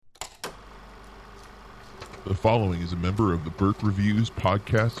The following is a member of the Burke Reviews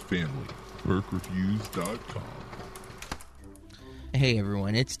podcast family. BurkeReviews.com. Hey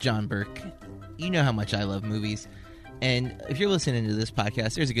everyone, it's John Burke. You know how much I love movies, and if you're listening to this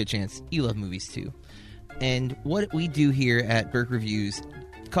podcast, there's a good chance you love movies too. And what we do here at Burke Reviews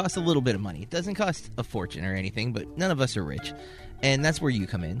costs a little bit of money. It doesn't cost a fortune or anything, but none of us are rich, and that's where you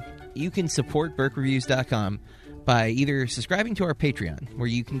come in. You can support BurkeReviews.com by either subscribing to our Patreon, where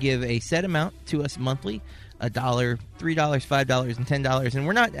you can give a set amount to us monthly, $1, $3, $5, and $10, and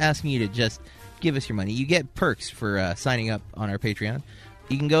we're not asking you to just give us your money. You get perks for signing up on our Patreon.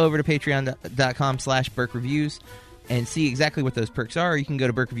 You can go over to patreon.com/BurkeReviews and see exactly what those perks are. You can go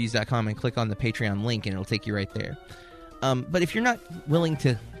to BurkeReviews.com and click on the Patreon link, and it'll take you right there. But if you're not willing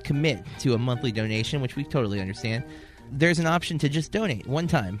to commit to a monthly donation, which we totally understand, there's an option to just donate one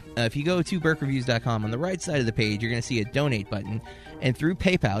time. If you go to BurkeReviews.com, on the right side of the page, you're going to see a donate button. And through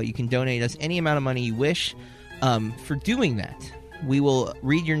PayPal, you can donate us any amount of money you wish. For doing that, we will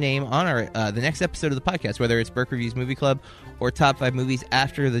read your name on our the next episode of the podcast, whether it's Burke Reviews Movie Club or Top 5 Movies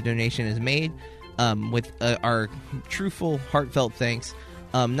after the donation is made, with our truthful, heartfelt thanks.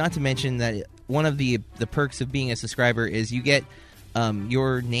 Not to mention that one of the perks of being a subscriber is you get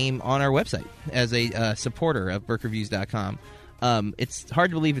your name on our website as a supporter of BurkeReviews.com. It's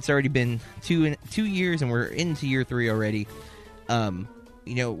hard to believe it's already been two years, and we're into year 3 already.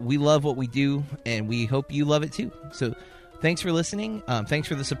 We love what we do, and we hope you love it too. So thanks for listening. Thanks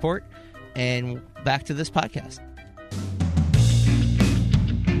for the support, and back to this podcast.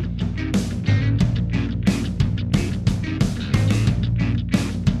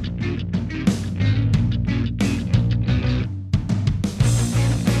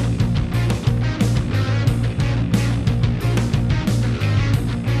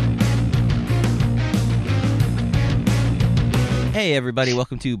 Hey everybody,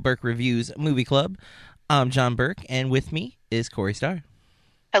 welcome to Burke Reviews Movie Club. I'm John Burke, and with me is Corey Starr.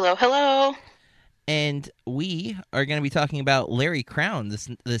 Hello, hello. And we are going to be talking about Larry Crowne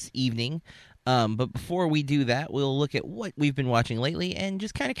this evening. But before we do that, we'll look at what we've been watching lately and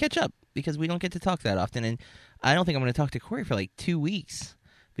just kind of catch up, because we don't get to talk that often. And I don't think I'm going to talk to Corey for like 2 weeks,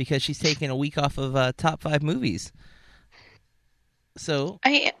 because she's taking a week off of Top 5 Movies. So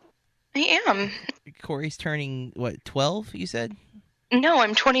I am. Corey's turning, 12, you said? No,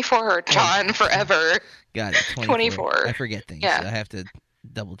 I'm 24, John, forever. Got it, 24. I forget things. Yeah. So I have to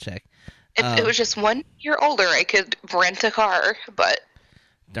double check. If it was just 1 year older, I could rent a car, but...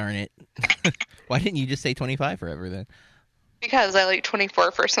 Darn it. Why didn't you just say 25 forever then? Because I like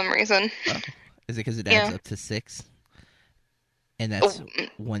 24 for some reason. Oh. Is it because it adds up to 6? And that's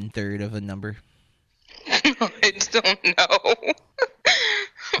 1/3 of a number? I don't know.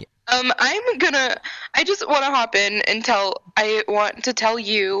 I just want to hop in and I want to tell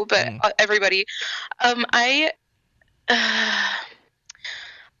you, but everybody, I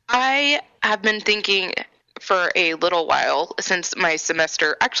have been thinking for a little while since my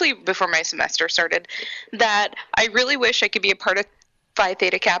semester, actually before my semester started, that I really wish I could be a part of Phi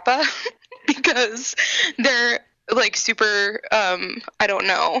Theta Kappa because they're like super, I don't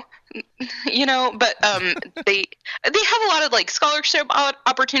know, but they have a lot of like scholarship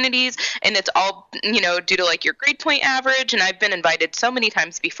opportunities, and it's all, due to like your grade point average, and I've been invited so many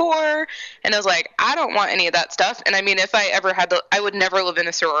times before, and I was like, I don't want any of that stuff. And I mean, if I ever had I would never live in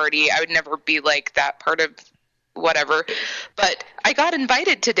a sorority. I would never be like that part of whatever, but I got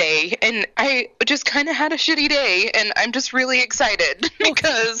invited today, and I just kind of had a shitty day, and I'm just really excited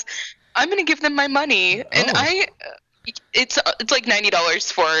because I'm going to give them my money, and it's like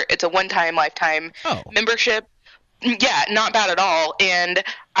 $90 it's a one-time, lifetime membership. Yeah, not bad at all. And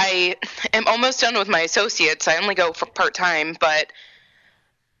I am almost done with my associates. I only go for part-time, but,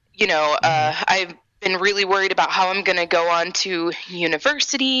 I've been really worried about how I'm going to go on to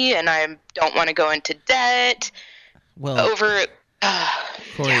university, and I don't want to go into debt. Well,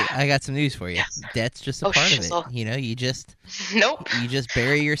 Corey, I got some news for you. Yes. Debt's just a part of it. You just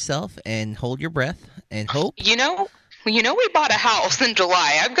bury yourself and hold your breath and hope. We bought a house in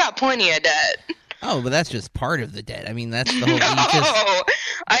July. I've got plenty of debt. Oh, but that's just part of the debt. I mean, that's the whole.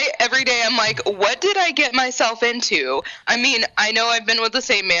 Every day I'm like, what did I get myself into? I mean, I know I've been with the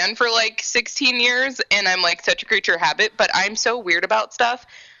same man for like 16 years, and I'm like such a creature of habit, but I'm so weird about stuff.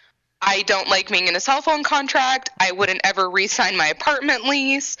 I don't like being in a cell phone contract. I wouldn't ever re-sign my apartment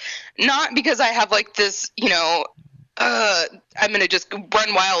lease. Not because I have like this, I'm going to just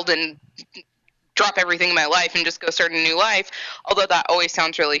run wild and drop everything in my life and just go start a new life, although that always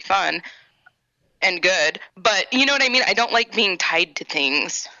sounds really fun and good. But you know what I mean? I don't like being tied to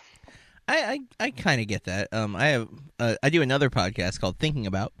things. I kind of get that. I do another podcast called Thinking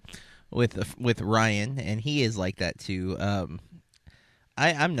About, with Ryan, and he is like that too.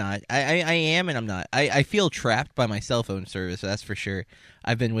 I'm not. I am, and I'm not. I feel trapped by my cell phone service. That's for sure.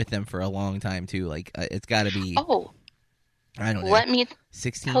 I've been with them for a long time too. Like it's got to be. Oh, I don't know. let me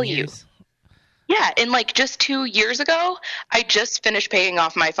 16 tell years. you. Yeah, and like just 2 years ago, I just finished paying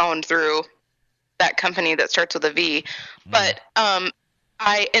off my phone through that company that starts with a V. But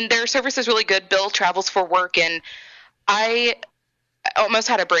and their service is really good. Bill travels for work, and I almost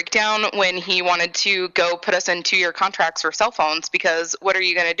had a breakdown when he wanted to go put us in 2-year contracts for cell phones, because what are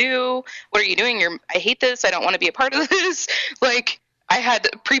you going to do? What are you doing? I hate this. I don't want to be a part of this. Like, I had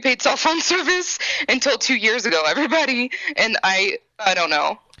prepaid cell phone service until 2 years ago, everybody, and I don't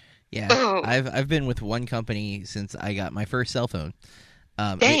know. Yeah, Ugh. I've been with one company since I got my first cell phone.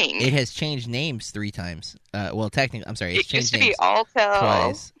 Dang. It has changed names 3 times. Well, technically, I'm sorry, it's It used changed to be names Alltel,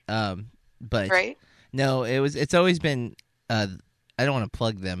 twice. But right? no, it's always been. I don't want to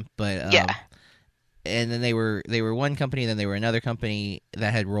plug them, but Yeah. And then they were one company, then they were another company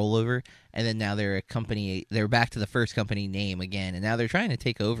that had rollover, and then now they're a company. They're back to the first company name again, and now they're trying to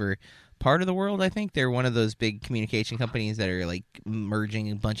take over part of the world. I think they're one of those big communication companies that are like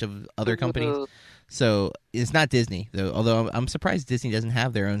merging a bunch of other companies. Ooh. So it's not Disney though. Although I'm surprised Disney doesn't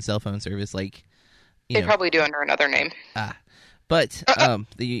have their own cell phone service. Like They probably do under another name. But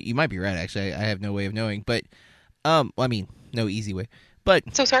you might be right. Actually, I have no way of knowing. But well, I mean, no easy way.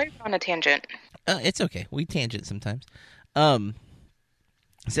 But So sorry for on a tangent. it's okay. We tangent sometimes.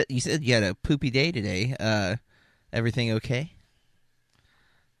 So you said you had a poopy day today. Everything okay?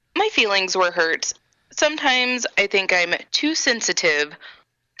 My feelings were hurt. Sometimes I think I'm too sensitive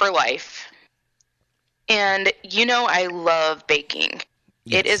for life. And I love baking.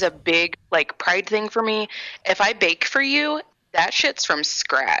 Yes. It is a big like pride thing for me. If I bake for you, that shit's from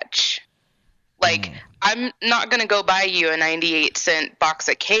scratch. Like, I'm not going to go buy you a 98-cent box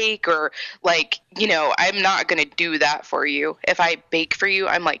of cake or, like, I'm not going to do that for you. If I bake for you,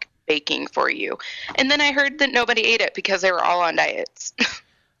 I'm, like, baking for you. And then I heard that nobody ate it because they were all on diets.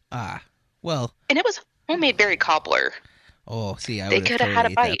 Well. And it was homemade berry cobbler. Oh, see, They could have had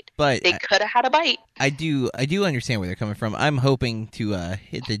a bite. But they could have had a bite. I do understand where they're coming from. I'm hoping to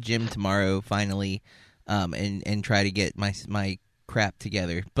hit the gym tomorrow finally, and try to get my crap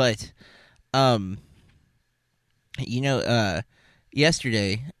together. But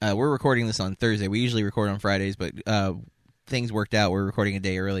yesterday, we're recording this on Thursday. We usually record on Fridays, but things worked out. We're recording a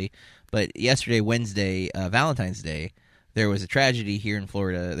day early. But yesterday, Wednesday, Valentine's Day, there was a tragedy here in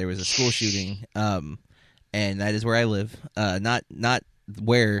Florida. There was a school shooting, and that is where I live. Not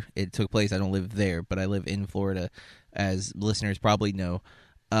where it took place. I don't live there, but I live in Florida, as listeners probably know.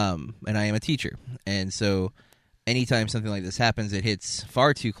 And I am a teacher, and so anytime something like this happens, it hits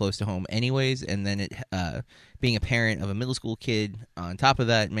far too close to home anyways, and then it being a parent of a middle school kid on top of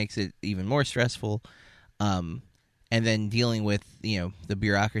that makes it even more stressful, and then dealing with the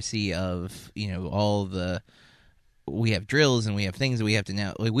bureaucracy of all the we have drills and we have things that we have to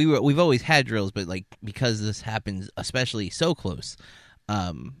now, like we've always had drills, but like because this happens especially so close,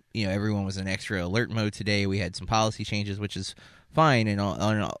 everyone was in extra alert mode today. We had some policy changes, which is fine and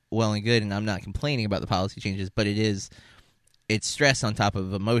all well and good, and I'm not complaining about the policy changes, but it's stress on top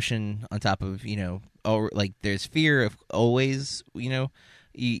of emotion, on top of like there's fear of always I'm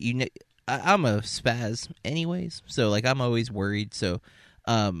a spaz anyways, so like I'm always worried. So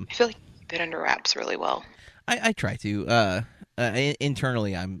I feel like you keep it under wraps really well. I try to.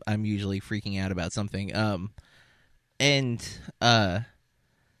 Internally, I'm usually freaking out about something. It's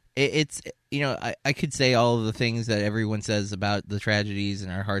I could say all of the things that everyone says about the tragedies,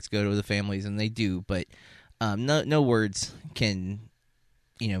 and our hearts go to the families, and they do. But no words can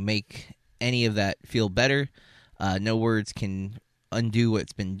make any of that feel better. No words can undo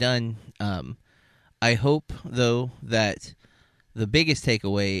what's been done. I hope though that the biggest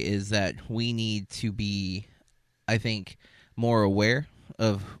takeaway is that we need to be, I think, more aware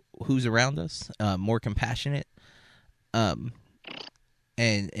of who's around us, more compassionate, and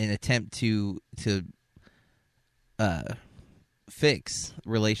attempt to fix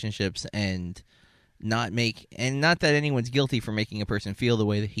relationships and not that anyone's guilty for making a person feel the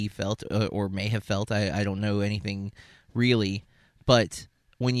way that he felt or may have felt. I don't know anything really, but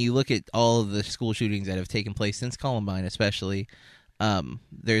when you look at all of the school shootings that have taken place since Columbine, especially,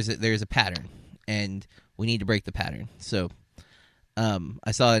 there's a pattern, and we need to break the pattern. So,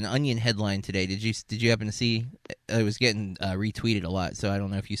 I saw an Onion headline today. Did you happen to see? It was getting retweeted a lot, so I don't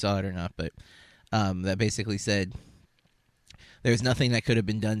know if you saw it or not. But that basically said, "There's nothing that could have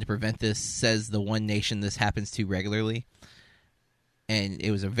been done to prevent this," says the one nation this happens to regularly. And it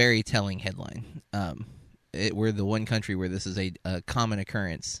was a very telling headline. We're the one country where this is a common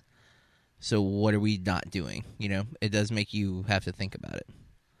occurrence. So what are we not doing? You know, it does make you have to think about it.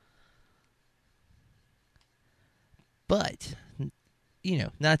 But, you know,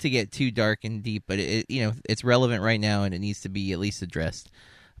 not to get too dark and deep, but you know, it's relevant right now, and it needs to be at least addressed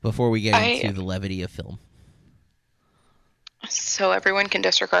before we get into the levity of film. So everyone can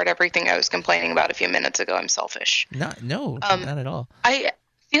disregard everything I was complaining about a few minutes ago. I'm selfish. Not at all. I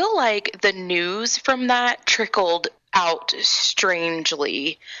feel like the news from that trickled out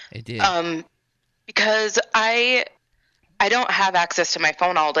strangely. It did. Because I don't have access to my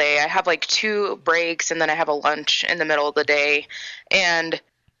phone all day. I have like 2 breaks, and then I have a lunch in the middle of the day. And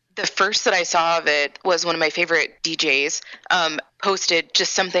the first that I saw of it was one of my favorite DJs posted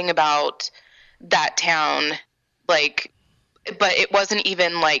just something about that town, like, but it wasn't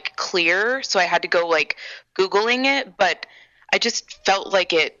even like clear. So I had to go like Googling it, but I just felt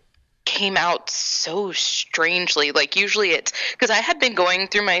like it came out so strangely. Like usually it's because I had been going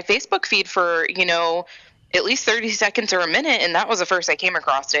through my Facebook feed for, you know, at least 30 seconds or a minute, and that was the first I came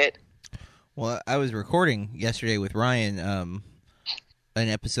across it. Well, I was recording yesterday with Ryan an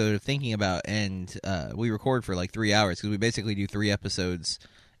episode of Thinking About, and we record for like 3 hours because we basically do 3 episodes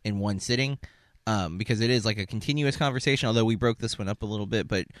in one sitting because it is like a continuous conversation, although we broke this one up a little bit.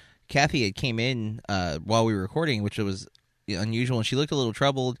 But Kathy had came in while we were recording, which was unusual, and she looked a little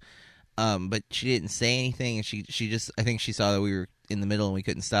troubled, but she didn't say anything, and she just, I think she saw that we were in the middle and we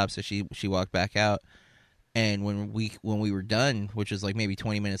couldn't stop, so she walked back out. And when we were done, which was like maybe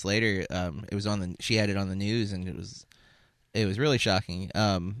 20 minutes later, it was she had it on the news, and it was really shocking.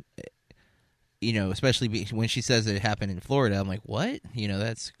 You know, especially when she says that it happened in Florida, I'm like, what? You know,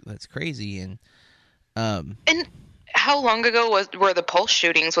 that's crazy. And how long ago were the Pulse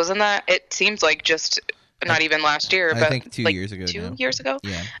shootings? Wasn't that? It seems like just not even last year, but I think 2 like years ago. 2 years ago.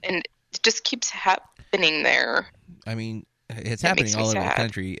 Yeah, and it just keeps happening there. I mean, it's happening all over the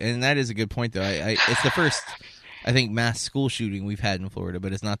country, and that is a good point, though. It's the first, I think, mass school shooting we've had in Florida,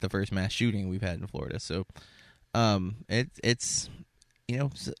 but it's not the first mass shooting we've had in Florida. So, it's you know,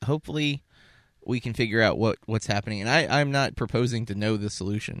 hopefully we can figure out what's happening. And I'm not proposing to know the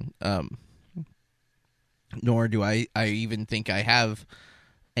solution, nor do I even think I have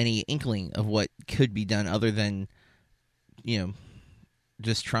any inkling of what could be done other than, you know,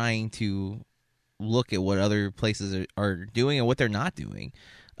 just trying to look at what other places are doing and what they're not doing.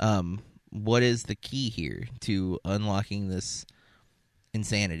 What is the key here to unlocking this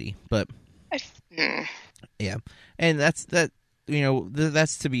insanity? But yeah, and that's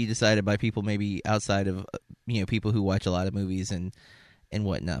to be decided by people maybe outside of, you know, people who watch a lot of movies and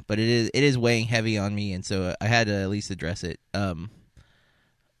whatnot. But it is weighing heavy on me, and so I had to at least address it.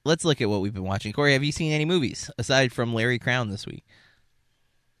 Let's look at what we've been watching. Corey, have you seen any movies aside from Larry Crown this week?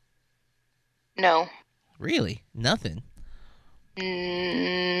 No. Really? Nothing?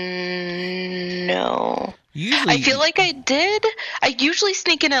 No. Usually, I feel like I did. I usually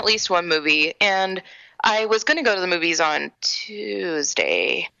sneak in at least one movie, and I was going to go to the movies on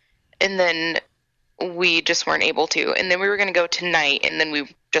Tuesday, and then we just weren't able to. And then we were going to go tonight, and then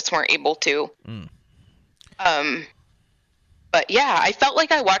we just weren't able to. But yeah, I felt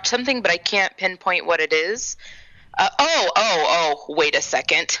like I watched something, but I can't pinpoint what it is. Wait a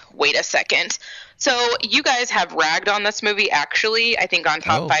second. So you guys have ragged on this movie, actually, I think on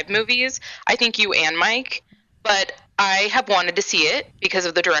Top 5 Movies. I think you and Mike. But I have wanted to see it because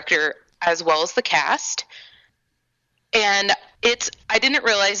of the director as well as the cast. And I didn't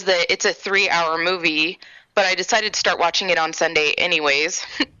realize that it's a 3-hour movie, but I decided to start watching it on Sunday anyways.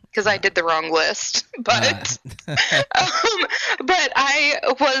 Because I did the wrong list, but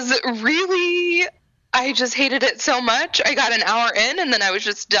I just hated it so much. I got an hour in, and then I was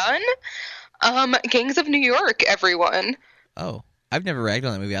just done. Gangs of New York, everyone. Oh, I've never ragged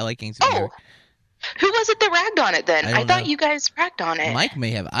on that movie. I like Gangs of New York. Who was it that ragged on it then? I thought you guys ragged on it. Mike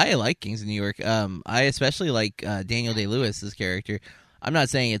may have. I like Gangs of New York. I especially like Daniel Day-Lewis's character. I'm not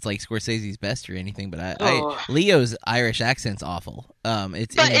saying it's like Scorsese's best or anything, but Leo's Irish accent's awful.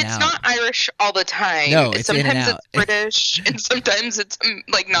 It's not Irish all the time. No, it's sometimes in and out. It's British, and sometimes it's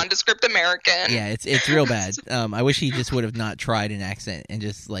like nondescript American. Yeah, it's real bad. I wish he just would have not tried an accent and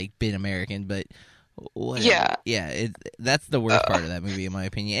just like been American. But whatever. That's the worst part of that movie, in my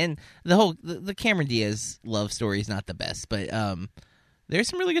opinion. And the Cameron Diaz love story is not the best, but there's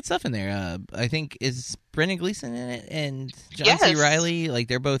some really good stuff in there. I think is Brendan Gleeson in it and John C. Reilly. Like,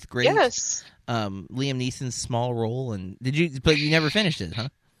 they're both great. Yes. Liam Neeson's small role, and but you never finished it, huh?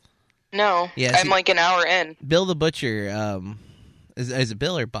 No. Yeah, I'm like an hour in. Bill the Butcher. Is it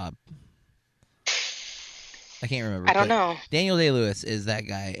Bill or Bob? I can't remember. I don't know. Daniel Day-Lewis is that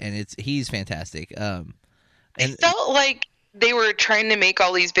guy, and he's fantastic. I felt like they were trying to make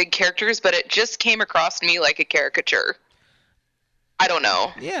all these big characters, but it just came across to me like a caricature. I don't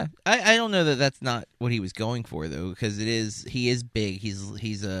know. Yeah, I don't know that that's not what he was going for though, because he is big. He's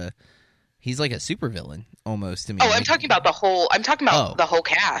like a supervillain almost to me. Oh, I'm talking about the whole. I'm talking about the whole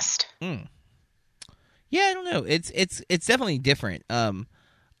cast. Yeah, I don't know. It's definitely different.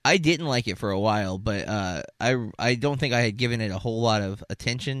 I didn't like it for a while, but I don't think I had given it a whole lot of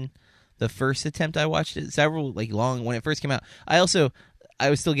attention. The first attempt I watched it, several long when it first came out. I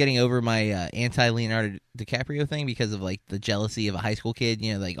was still getting over my anti Leonardo DiCaprio thing because of like the jealousy of a high school kid.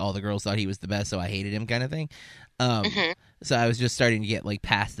 You know, like all the girls thought he was the best, so I hated him, kind of thing. So I was just starting to get like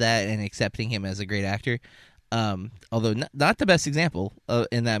past that and accepting him as a great actor. Although not the best example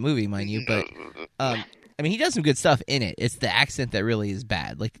in that movie, mind you, but I mean he does some good stuff in it. It's the accent that really is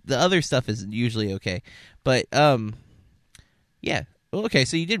bad. Like the other stuff is usually okay, but yeah. Okay,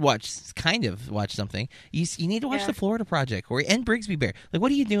 so you did watch something. You need to watch The Florida Project and Brigsby Bear. Like,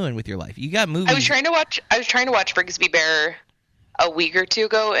 what are you doing with your life? You got movies. I was trying to watch Brigsby Bear a week or two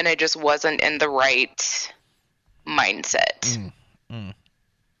ago, and I just wasn't in the right mindset. And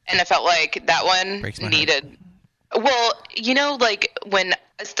I felt like that one needed. Well, you know, like when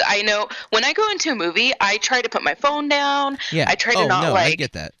I go into a movie, I try to put my phone down. Yeah. I try to I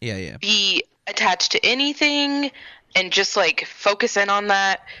get that. Yeah. Be attached to anything. And just, like, focus in on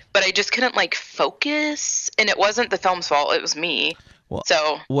that. But I just couldn't, like, focus. And it wasn't the film's fault. It was me. Well,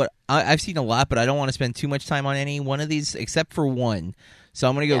 so I've seen a lot, but I don't want to spend too much time on any one of these except for one. So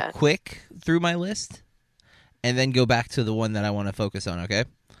I'm going to go quick through my list and then go back to the one that I want to focus on, okay?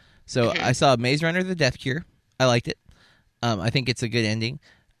 So I saw Maze Runner: The Death Cure. I liked it. I think it's a good ending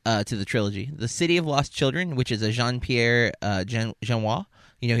to the trilogy. The City of Lost Children, which is a Jean-Pierre Jeunet.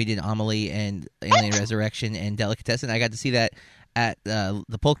 You know, he did Amelie and Alien Resurrection and Delicatessen. I got to see that at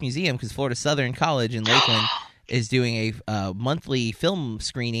the Polk Museum because Florida Southern College in Lakeland is doing a monthly film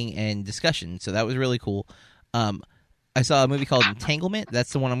screening and discussion. So that was really cool. I saw a movie called Entanglement.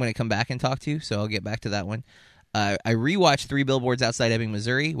 That's the one I'm going to come back and talk to, so I'll get back to that one. I rewatched Three Billboards Outside Ebbing,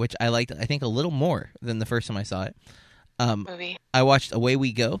 Missouri, which I liked, I think, a little more than the first time I saw it. movie. I watched Away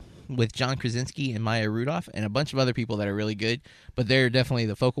We Go with John Krasinski and Maya Rudolph and a bunch of other people that are really good, but they're definitely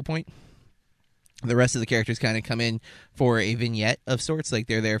the focal point. The rest of the characters kind of come in for a vignette of sorts, like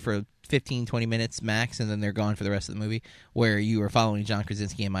they're there for 15, 20 minutes max, and then they're gone for the rest of the movie, where you are following John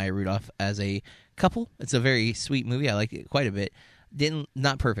Krasinski and Maya Rudolph as a couple. It's a very sweet movie. I liked it quite a bit.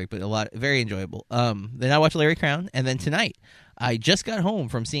 Not perfect, but very enjoyable. Then I watched Larry Crown, and then tonight I just got home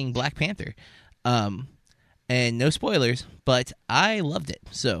from seeing Black Panther. And no spoilers, but I loved it.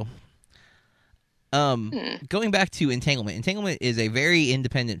 So going back to Entanglement. Entanglement is a very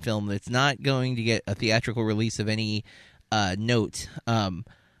independent film that's not going to get a theatrical release of any note.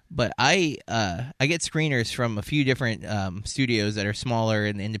 But I get screeners from a few different studios that are smaller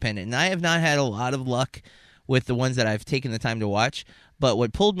and independent, and I have not had a lot of luck with the ones that I've taken the time to watch. But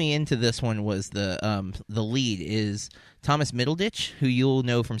what pulled me into this one was the lead is Thomas Middleditch, who you'll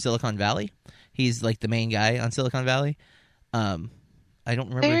know from Silicon Valley. He's like the main guy on Silicon Valley. I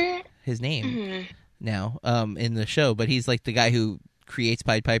don't remember his name now in the show, but he's like the guy who creates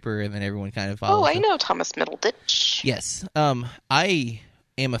Pied Piper, and then everyone kind of follows him. I know Thomas Middleditch. Yes. I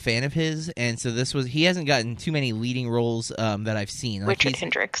am a fan of his, and so he hasn't gotten too many leading roles that I've seen. Like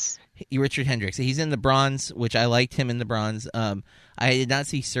Richard Hendricks. He's in The Bronze, which I liked him in The Bronze. I did not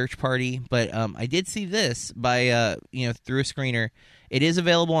see Search Party, but I did see this by through a screener. It is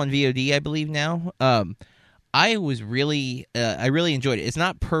available on VOD, I believe now. I really enjoyed it. It's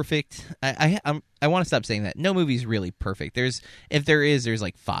not perfect. I want to stop saying that. No movie's really perfect. There's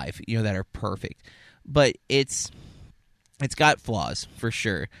like 5 that are perfect, but it's got flaws for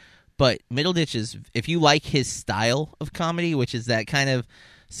sure. But Middleditch is, if you like his style of comedy, which is that kind of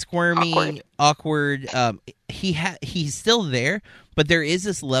squirmy, awkward, he's still there, but there is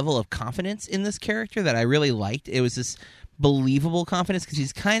this level of confidence in this character that I really liked. It was this believable confidence because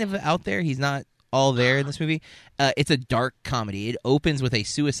he's kind of out there. He's not all there in this movie. It's a dark comedy. It opens with a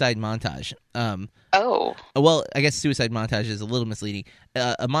suicide montage. Well, I guess suicide montage is a little misleading.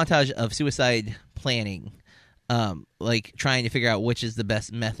 A montage of suicide planning, like trying to figure out which is the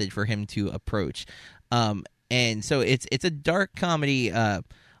best method for him to approach. And so it's a dark comedy, a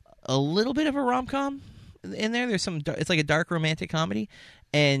little bit of a rom-com in there. There's it's like a dark romantic comedy,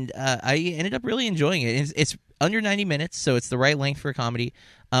 and I ended up really enjoying it. It's under 90 minutes, so it's the right length for a comedy.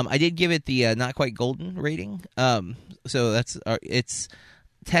 I did give it the not quite golden rating, so it's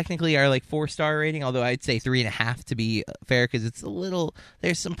technically our like 4-star rating, although I'd say 3.5 to be fair because it's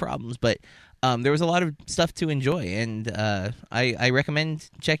there's some problems, but there was a lot of stuff to enjoy, and I recommend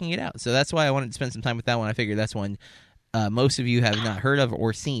checking it out. So that's why I wanted to spend some time with that one. I figured that's one most of you have not heard of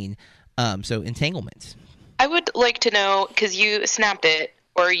or seen. So Entanglement. I would like to know, because you snapped it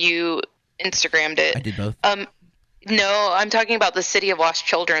or you Instagrammed it. I did both. No, I'm talking about the City of Lost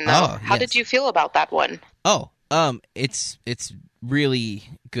Children, though. Oh, How yes. did you feel about that one? Oh, it's really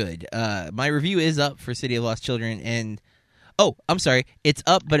good. My review is up for City of Lost Children, and I'm sorry, it's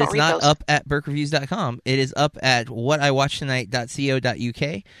up, but it's not up at BurkeReviews.com. It is up at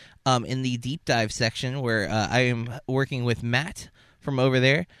whatiwatchtonight.co.uk, in the deep dive section where I am working with Matt from over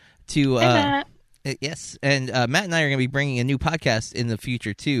there to. Hi, Matt. Yes, and Matt and I are going to be bringing a new podcast in the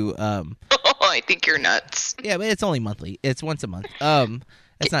future too. I think you're nuts. Yeah, but it's only monthly. It's once a month.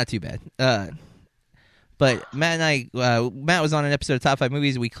 It's not too bad. But Matt and I, Matt was on an episode of Top 5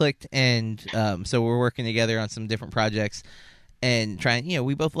 Movies. We clicked, and so we're working together on some different projects and trying.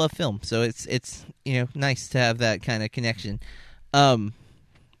 We both love film, so it's nice to have that kind of connection.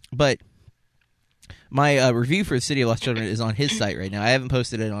 But my review for City of Lost Children is on his site right now. I haven't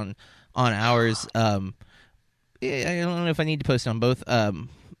posted it on ours. I don't know if I need to post it on both. I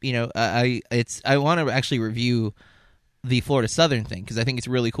want to actually review the Florida Southern thing because I think it's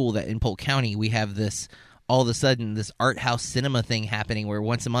really cool that in Polk County we have this all of a sudden this art house cinema thing happening where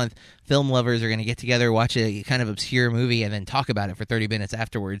once a month film lovers are going to get together, watch a kind of obscure movie, and then talk about it for 30 minutes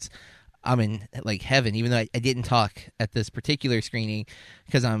afterwards. I'm in heaven, even though I didn't talk at this particular screening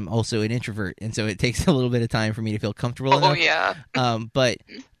because I'm also an introvert, and so it takes a little bit of time for me to feel comfortable enough. Yeah. But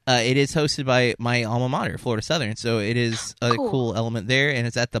it is hosted by my alma mater, Florida Southern, so it is a cool element there, and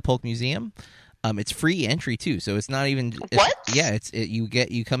it's at the Polk Museum. It's free entry too, so it's not even. What? Yeah,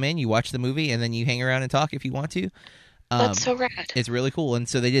 you come in, you watch the movie, and then you hang around and talk if you want to. That's so rad. It's really cool, and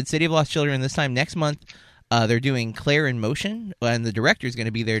so they did City of Lost Children this time. Next month, they're doing Claire in Motion, and the director is going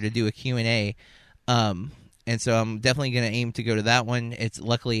to be there to do a Q&A. And so I'm definitely going to aim to go to that one. It's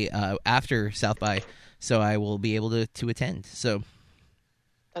luckily after South by, so I will be able to attend. So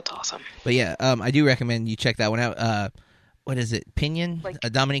that's awesome. But yeah, I do recommend you check that one out. What is it? Pinion?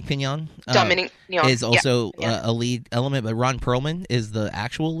 Dominique Pignon? Dominique Pignon. Is also a lead element, but Ron Perlman is the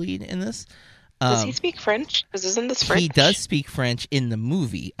actual lead in this. Does he speak French? Because isn't this French? He does speak French in the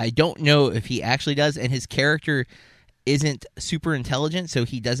movie. I don't know if he actually does, and his character isn't super intelligent, so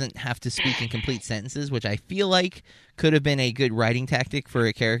he doesn't have to speak in complete sentences, which I feel like could have been a good writing tactic for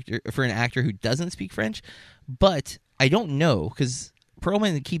an actor who doesn't speak French. But I don't know, because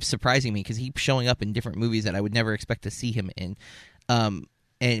Perlman keeps surprising me because he keeps showing up in different movies that I would never expect to see him in.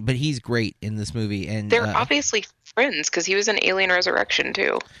 But he's great in this movie, and they're obviously friends because he was in Alien Resurrection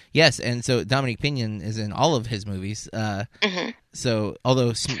too. Yes, and so Dominique Pignon is in all of his movies. So although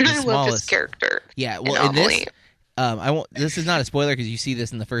the smallest, I love his character. Yeah, well, in this, I won't. This is not a spoiler because you see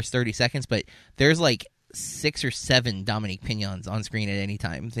this in the first 30 seconds, but there's like 6 or 7 Dominique Pignons on screen at any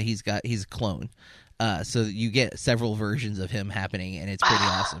time. So he's a clone. So you get several versions of him happening, and it's pretty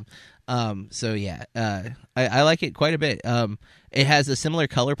awesome. So yeah, I like it quite a bit. It has a similar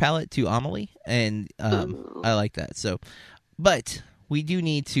color palette to Amelie, and I like that. So, but we do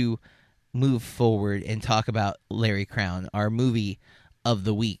need to move forward and talk about Larry Crowne, our movie of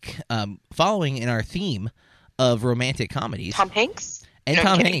the week, following in our theme of romantic comedies. Tom Hanks? And No,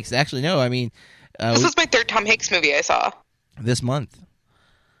 Tom I'm kidding. Hanks. Actually, no, I mean... this was my third Tom Hanks movie I saw. This month.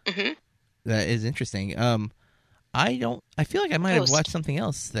 Mm-hmm. That is interesting. I feel like I might have watched something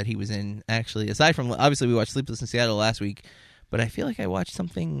else that he was in, actually. Aside from, obviously, we watched Sleepless in Seattle last week, but I feel like I watched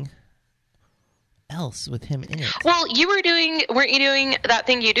something else with him in it. Well, weren't you doing that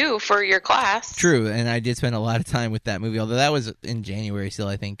thing you do for your class? True, and I did spend a lot of time with that movie, although that was in January still,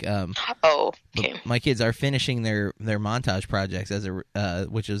 I think. Okay. My kids are finishing their montage projects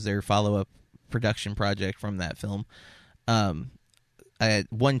which is their follow-up production project from that film.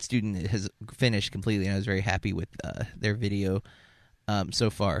 One student has finished completely, and I was very happy with their video so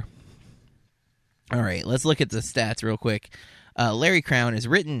far. All right, let's look at the stats real quick. Larry Crowne is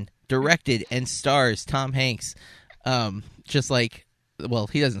written, directed, and stars Tom Hanks. Just like, well,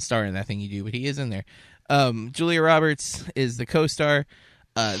 he doesn't star in That Thing You Do, but he is in there. Julia Roberts is the co-star.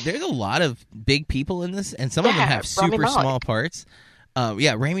 There's a lot of big people in this, and some of them have super small parts.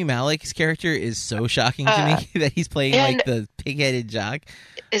 Rami Malek's character is so shocking to me that he's playing like the pig-headed jock.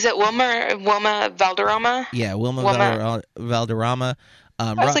 Is it Wilma Valderrama? Yeah, Wilma Valderrama.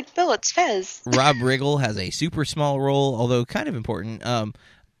 I was like, Bill, it's Fez. Rob Riggle has a super small role, although kind of important. Bryan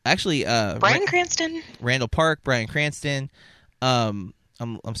Cranston, Randall Park, Bryan Cranston. I'm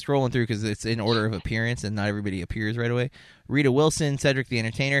scrolling through because it's in order of appearance, and not everybody appears right away. Rita Wilson, Cedric the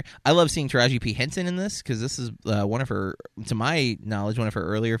Entertainer. I love seeing Taraji P. Henson in this because this is one of her, to my knowledge, one of her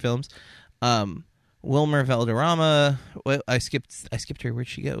earlier films. Wilmer Valderrama. Well, I skipped her. Where'd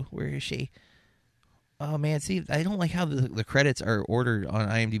she go? Where is she? Oh man, see, I don't like how the credits are ordered on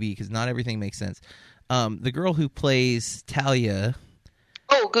IMDb because not everything makes sense. The girl who plays Talia.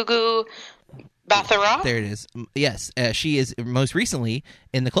 Oh, Gugu Batharoth? There it is. Yes, she is most recently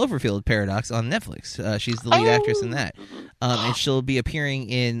in the Cloverfield Paradox on Netflix. She's the lead actress in that, and she'll be appearing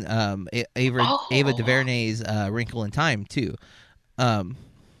in Ava DuVernay's Wrinkle in Time too.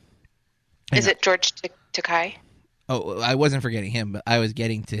 Is it George Takei? Oh, I wasn't forgetting him, but I was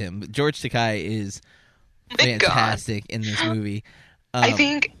getting to him. George Takei is fantastic in this movie. I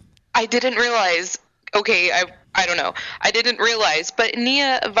think I didn't realize. Okay, I don't know. I didn't realize, but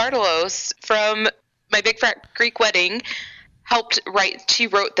Nia Vardalos from My Big Fat Greek Wedding helped write. She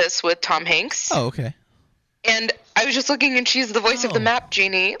wrote this with Tom Hanks. Oh, okay. And I was just looking, and she's the voice of the Map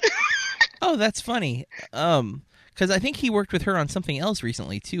Genie. Oh, that's funny. Because I think he worked with her on something else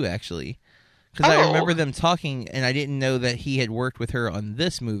recently too, actually. Because I remember them talking, and I didn't know that he had worked with her on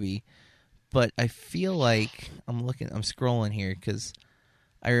this movie. But I feel like I'm scrolling here because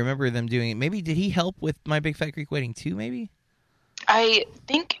I remember them doing it. Maybe did he help with My Big Fat Greek Wedding too? Maybe. I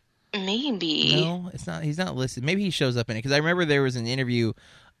think maybe. No, it's not. He's not listed. Maybe he shows up in it because I remember there was an interview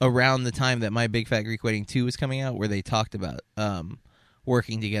around the time that My Big Fat Greek Wedding 2 was coming out where they talked about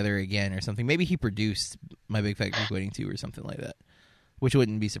working together again or something. Maybe he produced My Big Fat Greek Wedding 2 or something like that, which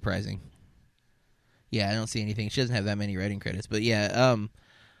wouldn't be surprising. Yeah, I don't see anything. She doesn't have that many writing credits, but yeah.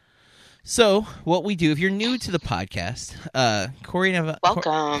 So what we do, if you're new to the podcast, Corey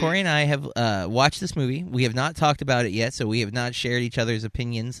and I have watched this movie. We have not talked about it yet, so we have not shared each other's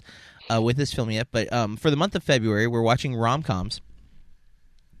opinions with this film yet. But for the month of February, we're watching rom-coms,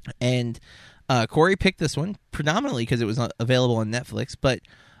 and Corey picked this one predominantly because it was available on Netflix, but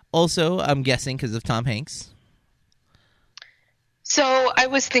also, I'm guessing, because of Tom Hanks. So I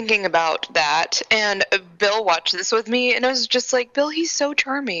was thinking about that, and Bill watched this with me, and I was just like, Bill, he's so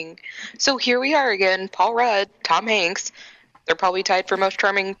charming. So here we are again, Paul Rudd, Tom Hanks. They're probably tied for most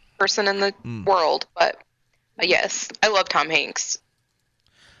charming person in the world, but yes, I love Tom Hanks.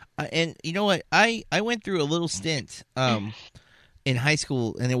 And you know what? I went through a little stint in high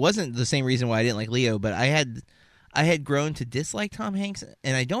school, and it wasn't the same reason why I didn't like Leo, but I had grown to dislike Tom Hanks,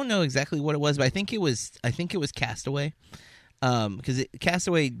 and I don't know exactly what it was, but I think it was Castaway. Because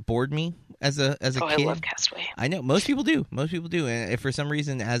Castaway bored me as a kid. I love Castaway. I know most people do, and for some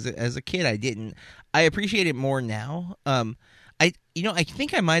reason, as a kid, I didn't. I appreciate it more now. I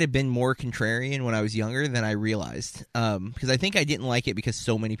think I might have been more contrarian when I was younger than I realized. Because I think I didn't like it because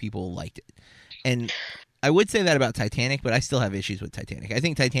so many people liked it, and I would say that about Titanic, but I still have issues with Titanic. I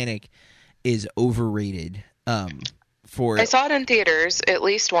think Titanic is overrated. I saw it in theaters at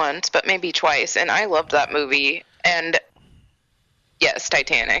least once, but maybe twice, and I loved that movie. And yes,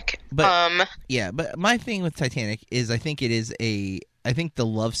 Titanic. But but my thing with Titanic is I think the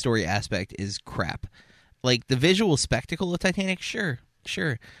love story aspect is crap. Like the visual spectacle of Titanic, sure.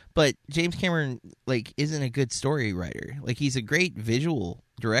 But James Cameron isn't a good story writer. Like he's a great visual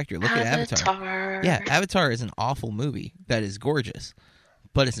director. Look at Avatar. Yeah, Avatar is an awful movie that is gorgeous.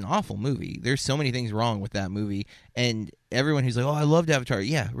 But it's an awful movie. There's so many things wrong with that movie. And everyone who's like, "Oh, I loved Avatar."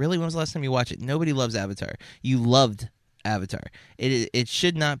 Yeah, really? When was the last time you watched it? Nobody loves Avatar. You loved Avatar. It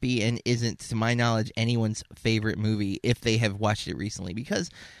should not be and isn't, to my knowledge, anyone's favorite movie if they have watched it recently, because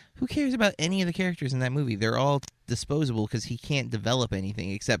who cares about any of the characters in that movie? They're all disposable because he can't develop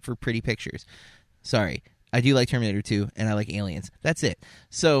anything except for pretty pictures. Sorry. I do like Terminator 2 and I like Aliens. That's it.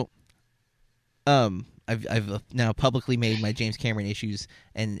 So I've now publicly made my James Cameron issues,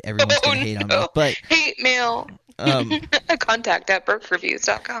 and everyone's going to hate on me. But hate mail. Contact at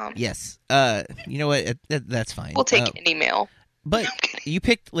burkreviews.com. Yes. You know what? That's fine. We'll take any mail. But you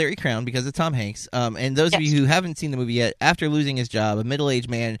picked Larry Crown because of Tom Hanks. And those of you who haven't seen the movie yet, after losing his job, a middle-aged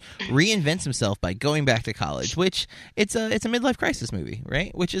man reinvents himself by going back to college, which it's a midlife crisis movie,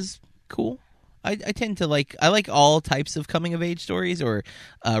 right? Which is cool. I tend to like all types of coming-of-age stories or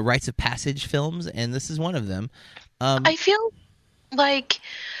rites of passage films, and this is one of them. I feel like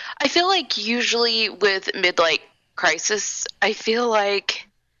usually with midlife crisis, I feel like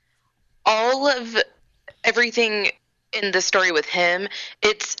all of everything in the story with him,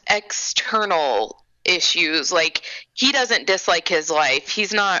 it's external issues. Like, he doesn't dislike his life.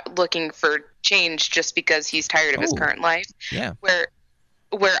 He's not looking for change just because he's tired of his current life. Yeah.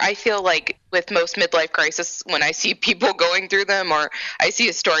 Where I feel like with most midlife crisis, when I see people going through them or I see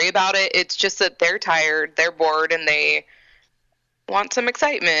a story about it, it's just that they're tired, they're bored, and they want some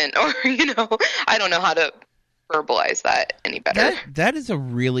excitement. Or, I don't know how to verbalize that any better. That is a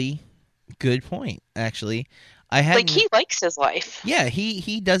really good point, actually. He likes his life. Yeah,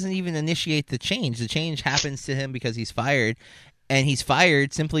 he doesn't even initiate the change. The change happens to him because he's fired. and he's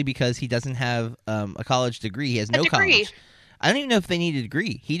fired simply because he doesn't have a college degree. He has no college. I don't even know if they need a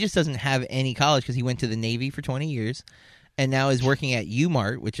degree. He just doesn't have any college because he went to the Navy for 20 years and now is working at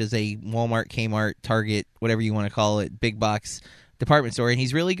U-Mart, which is a Walmart, Kmart, Target, whatever you want to call it, big box department store. And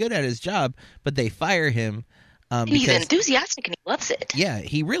he's really good at his job, but they fire him. He's enthusiastic and he loves it. Yeah,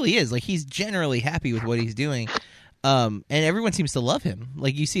 he really is. Like, he's generally happy with what he's doing. And everyone seems to love him.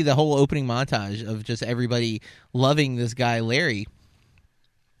 Like, you see the whole opening montage of just everybody loving this guy, Larry.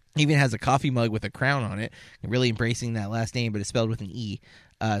 He even has a coffee mug with a crown on it, really embracing that last name, but it's spelled with an E,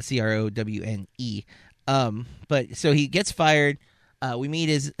 Crowne. But so he gets fired. We meet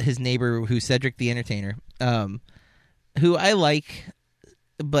his neighbor, who's Cedric the Entertainer, who I like,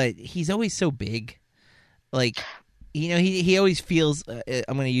 but he's always so big. Like, you know, he always feels, I'm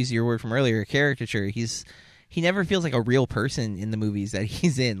going to use your word from earlier, caricature. He never feels like a real person in the movies that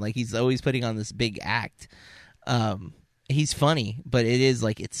he's in. Like, he's always putting on this big act. He's funny, but it is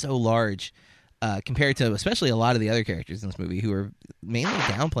like it's so large compared to especially a lot of the other characters in this movie who are mainly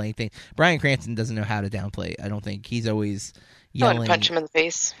downplaying things. Bryan Cranston doesn't know how to downplay. I don't think. He's always yelling. I want to punch him in the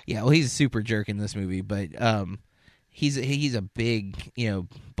face. Yeah, well, he's a super jerk in this movie, but he's a big, you know,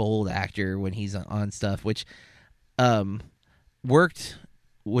 bold actor when he's on stuff, which worked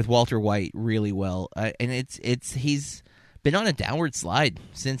with Walter White really well, and he's been on a downward slide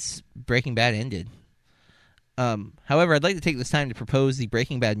since Breaking Bad ended. However, I'd like to take this time to propose the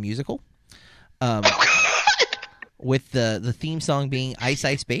Breaking Bad musical, with the theme song being Ice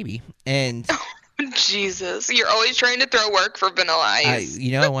Ice Baby. And Jesus, you're always trying to throw work for Vanilla Ice.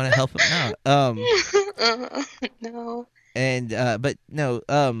 I want to help him out. No. And but no.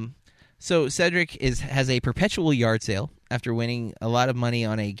 So Cedric has a perpetual yard sale after winning a lot of money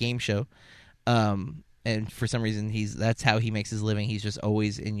on a game show. And for some reason that's how he makes his living. He's just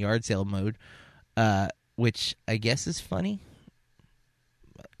always in yard sale mode. Which I guess is funny.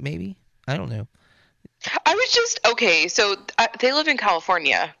 Maybe. I don't know. I was just... Okay, so they live in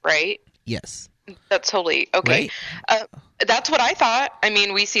California, right? Yes. That's totally... Okay. Right? That's what I thought. I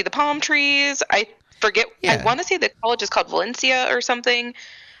mean, we see the palm trees. I forget... Yeah. I want to say the college is called Valencia or something.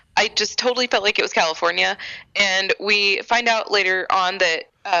 I just totally felt like it was California. And we find out later on that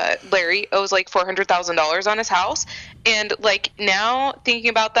Larry owes like $400,000 on his house. And like now thinking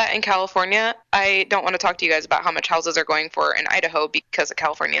about that in California, I don't want to talk to you guys about how much houses are going for in Idaho because of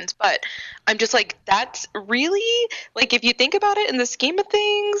Californians, but I'm just like, that's really, like, if you think about it in the scheme of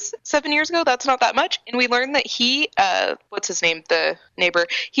things, 7 years ago, that's not that much. And we learned that he, what's his name? The neighbor,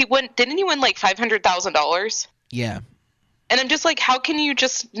 didn't he win like $500,000? Yeah. And I'm just like, how can you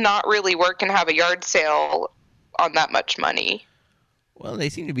just not really work and have a yard sale on that much money? Well, they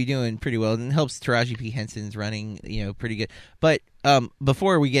seem to be doing pretty well, and it helps Taraji P. Henson's running, you know, pretty good. But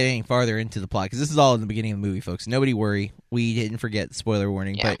before we get any farther into the plot, because this is all in the beginning of the movie, folks, nobody worry, we didn't forget, spoiler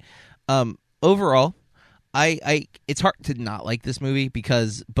warning. Yeah. But overall, it's hard to not like this movie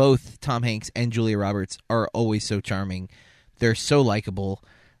because both Tom Hanks and Julia Roberts are always so charming. They're so likable.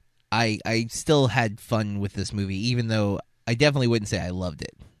 I still had fun with this movie, even though I definitely wouldn't say I loved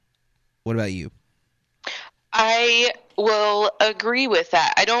it. What about you? I will agree with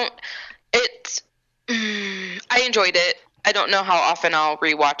that. I enjoyed it. I don't know how often I'll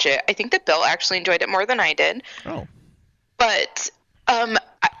rewatch it. I think that Bill actually enjoyed it more than I did. Oh. But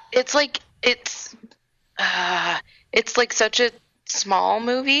it's like such a small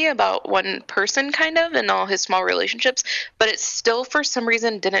movie about one person kind of and all his small relationships, but it still for some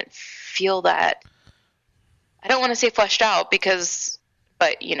reason didn't feel that, I don't want to say fleshed out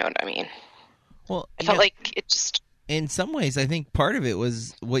but you know what I mean. Well, I felt like it just... In some ways, I think part of it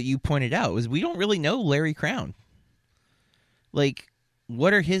was what you pointed out, was we don't really know Larry Crowne. Like,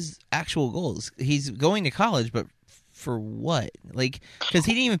 what are his actual goals? He's going to college, but for what? Like, because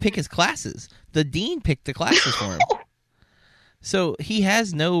he didn't even pick his classes. The dean picked the classes for him. So he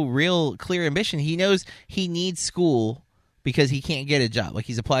has no real clear ambition. He knows he needs school because he can't get a job. Like,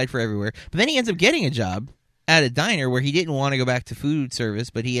 he's applied for everywhere. But then he ends up getting a job at a diner where he didn't want to go back to food service,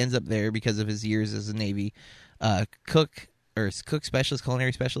 but he ends up there because of his years as a Navy cook specialist,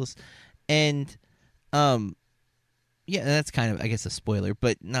 culinary specialist. And yeah, that's kind of, I guess, a spoiler,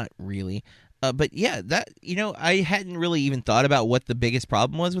 but not really. But yeah, that, you know, I hadn't really even thought about what the biggest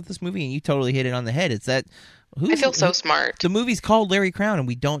problem was with this movie, and you totally hit it on the head. It's that I feel so smart. The movie's called Larry Crowne, and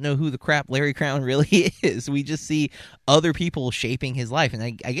we don't know who the crap Larry Crowne really is. We just see other people shaping his life, and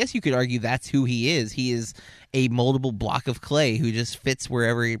I guess you could argue that's who he is. He is a moldable block of clay who just fits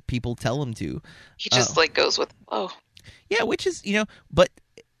wherever people tell him to. He just goes with the flow. Yeah, which is, you know, but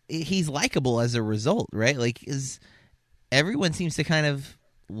he's likable as a result, right? Like, everyone seems to kind of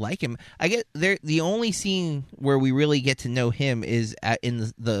like him. I get there. The only scene where we really get to know him is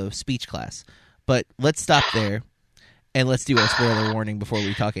in the speech class. But let's stop there, and let's do our spoiler warning before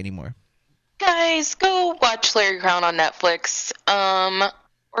we talk anymore. Guys, go watch Larry Crown on Netflix.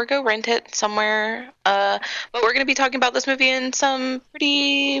 Or go rent it somewhere. But we're going to be talking about this movie in some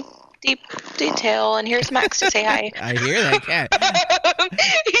pretty deep detail. And here's Max to say hi. I hear that cat.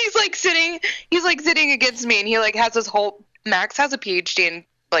 He's like sitting against me, and he like has his whole. Max has a PhD in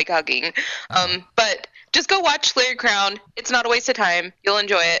like hugging. But just go watch Larry Crown. It's not a waste of time. You'll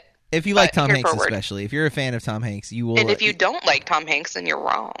enjoy it. If you like Tom Hanks, especially if you're a fan of Tom Hanks, you will. And if you don't like Tom Hanks, then you're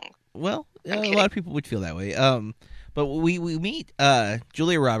wrong. Well, a lot of people would feel that way. But we meet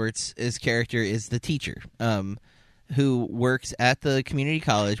Julia Roberts' character is the teacher, who works at the community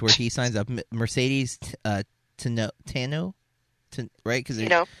college where he signs up. Mercedes Tano, right? Because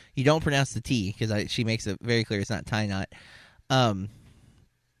you don't pronounce the T because she makes it very clear it's not tie knot. And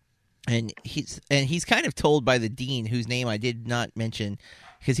he's kind of told by the dean, whose name I did not mention,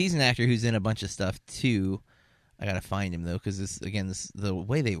 because he's an actor who's in a bunch of stuff too. I gotta find him though, because the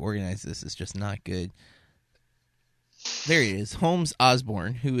way they organize this is just not good. There he is, Holmes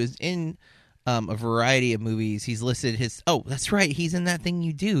Osborne, who is in a variety of movies. He's listed his. Oh, that's right, he's in That Thing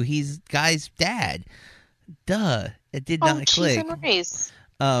You Do. He's Guy's dad. Duh, it did not click.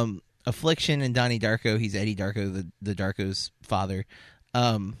 Affliction and Donnie Darko. He's Eddie Darko, the Darko's father.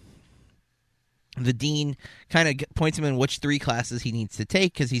 The dean kind of points him in which 3 classes he needs to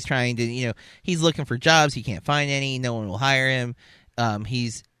take because he's trying to, he's looking for jobs. He can't find any. No one will hire him.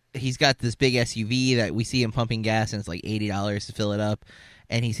 He's got this big SUV that we see him pumping gas, and it's like $80 to fill it up.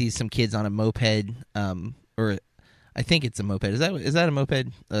 And he sees some kids on a moped, or I think it's a moped. Is that a moped?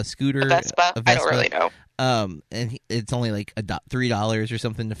 A scooter? A Vespa? I don't really know. And it's only like $3 or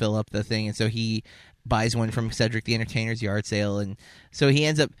something to fill up the thing, and so he buys one from Cedric the Entertainer's yard sale, and so he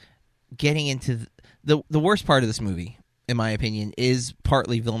ends up getting into the worst part of this movie, in my opinion, is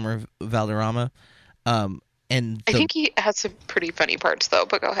partly Wilmer Valderrama. And I think he has some pretty funny parts, though,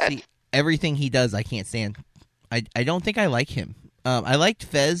 but go ahead. See, everything he does, I can't stand. I don't think I like him. I liked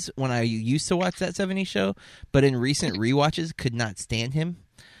Fez when I used to watch That 70s Show, but in recent rewatches, could not stand him.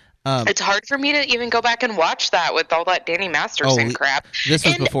 It's hard for me to even go back and watch that with all that Danny Masterson crap. This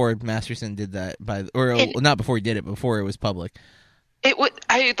was before Masterson did that, not before he did it, before it was public.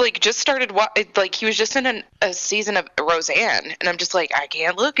 I just started he was just in a season of Roseanne, and I'm just like, I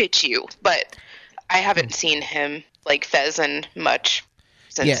can't look at you, but I haven't seen him like Fez in much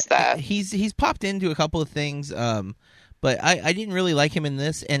since that. He's popped into a couple of things, but I didn't really like him in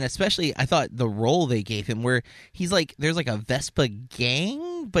this, and especially I thought the role they gave him, where he's like, there's like a Vespa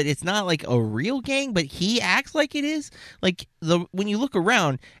gang, but it's not like a real gang, but he acts like it is. Like when you look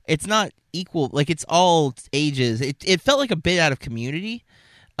around, it's not equal. Like it's all ages. It felt like a bit out of Community,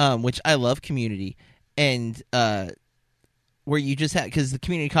 which I love Community, and where you just have, because the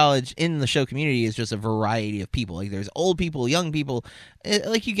community college in the show Community is just a variety of people. Like there's old people, young people,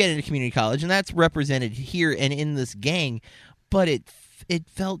 like you get into community college, and that's represented here and in this gang. But it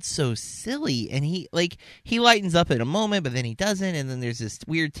felt so silly, and he lightens up at a moment, but then he doesn't, and then there's this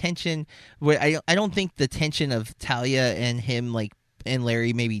weird tension where I don't think the tension of Talia and him and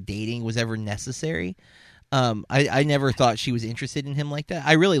Larry maybe dating was ever necessary. I never thought she was interested in him like that.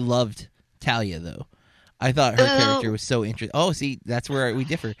 I really loved Talia though. I thought her character was so interesting. Oh, see, that's where we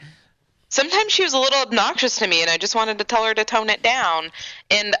differ. Sometimes she was a little obnoxious to me, and I just wanted to tell her to tone it down.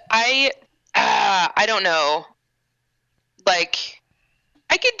 And I don't know. Like,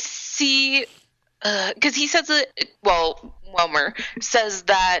 I could see, because he says that, Wilmer says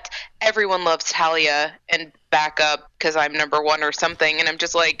that everyone loves Talia and back up because I'm number one or something. And I'm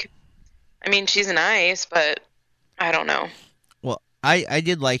just like, I mean, she's nice, but I don't know. Well, I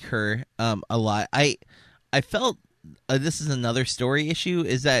did like her a lot. I felt this is another story issue,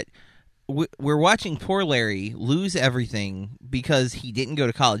 is that we're watching poor Larry lose everything because he didn't go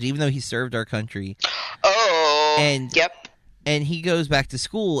to college, even though he served our country. Oh, yep. And he goes back to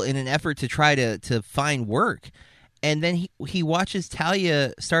school in an effort to try to find work. And then he watches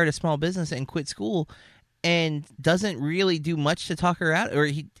Talia start a small business and quit school and doesn't really do much to talk her out, or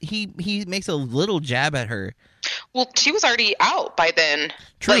he makes a little jab at her. Well, she was already out by then.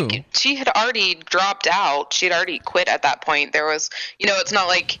 True. Like, she had already dropped out. She had already quit at that point. There was, it's not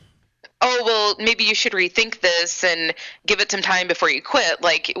like, oh, well, maybe you should rethink this and give it some time before you quit.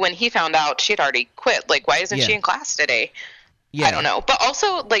 Like, when he found out, she had already quit. Like, why isn't she in class today? Yeah. I don't know. But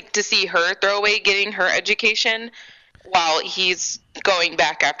also, like, to see her throw away getting her education while he's going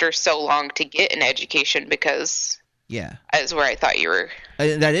back after so long to get an education, because... Yeah, is where I thought you were.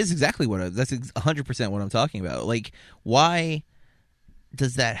 That is exactly that's 100% what I'm talking about. Like, why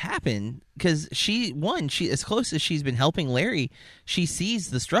does that happen? Because she as close as she's been helping Larry, she sees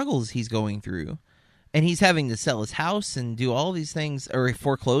the struggles he's going through, and he's having to sell his house and do all these things, or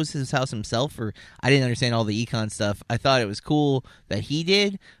foreclose his house himself. Or I didn't understand all the econ stuff. I thought it was cool that he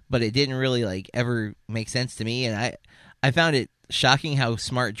did, but it didn't really like ever make sense to me. And I found it shocking how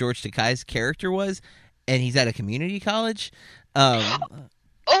smart George Takei's character was, and he's at a community college.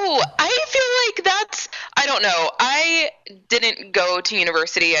 Oh, I feel like that's, I don't know. I didn't go to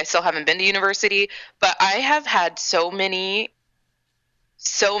university. I still haven't been to university, but I have had so many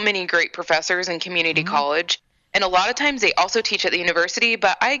great professors in community college. And a lot of times they also teach at the university,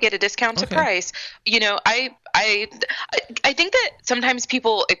 but I get a discounted price. You know, I think that sometimes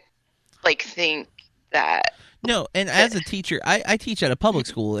people like think that. No, and as a teacher, I teach at a public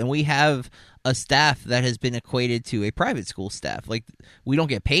school, and we have a staff that has been equated to a private school staff. Like, we don't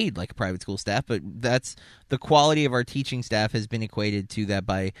get paid like a private school staff, but that's the quality of our teaching staff has been equated to that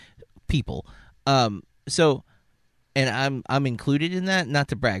by people. So, and I'm included in that, not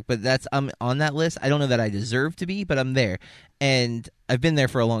to brag, but I'm on that list. I don't know that I deserve to be, but I'm there, and I've been there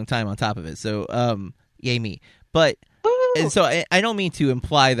for a long time on top of it. So, yay me. But and so I don't mean to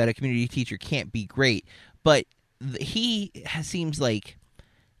imply that a community teacher can't be great, but he seems like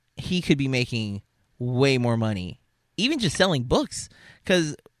he could be making way more money, even just selling books,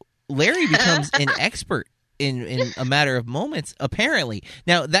 because Larry becomes an expert in a matter of moments, apparently.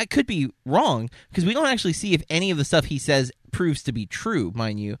 Now, that could be wrong, because we don't actually see if any of the stuff he says proves to be true,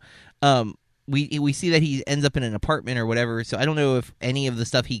 mind you. We see that he ends up in an apartment or whatever, so I don't know if any of the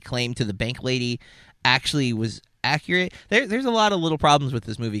stuff he claimed to the bank lady actually was accurate. There's a lot of little problems with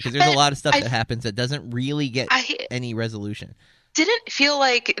this movie, because there's a lot of stuff that happens that doesn't really get any resolution. Didn't feel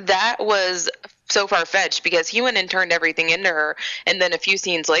like that was so far-fetched, because he went and turned everything into her, and then a few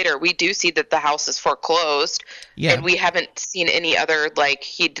scenes later we do see that the house is foreclosed, and we haven't seen any other, like,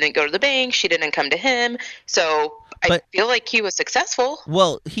 he didn't go to the bank, she didn't come to him, so I feel like he was successful.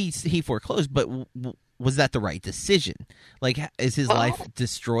 Well, he foreclosed, but was that the right decision? Like, is his life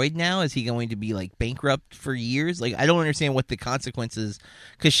destroyed now? Is he going to be, like, bankrupt for years? Like, I don't understand what the consequences,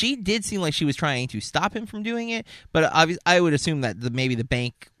 because she did seem like she was trying to stop him from doing it, but obviously I would assume that maybe the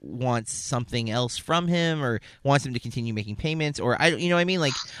bank wants something else from him, or wants him to continue making payments, or you know what I mean?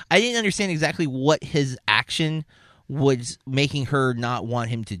 Like, I didn't understand exactly what his action was making her not want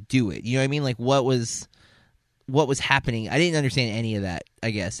him to do it. You know what I mean? Like, what was happening? I didn't understand any of that,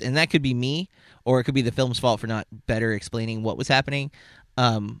 I guess. And that could be me, or it could be the film's fault for not better explaining what was happening.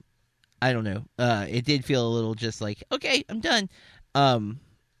 I don't know. It did feel a little just like, okay, I'm done.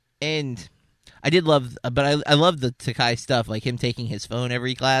 And I did love, but I love the Takei stuff, like him taking his phone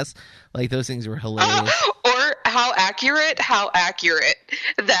every class. Like, those things were hilarious. Or how accurate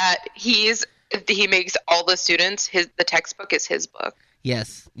that he makes all the students, the textbook is his book.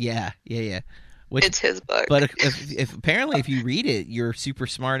 Yes. Yeah. It's his book. But if apparently if you read it, you're super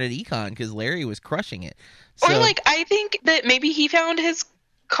smart at econ, because Larry was crushing it. So, or, like, I think that maybe he found his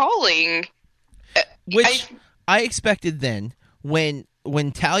calling. Which I expected then, when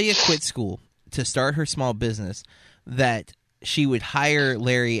Talia quit school to start her small business, that she would hire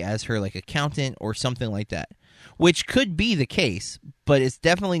Larry as her, like, accountant or something like that. Which could be the case, but it's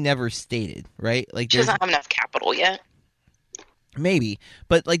definitely never stated, right? Like, she doesn't have enough capital yet. Maybe.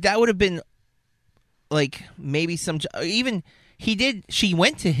 But, like, that would have been, like, maybe she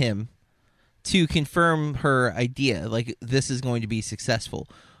went to him to confirm her idea, like, this is going to be successful,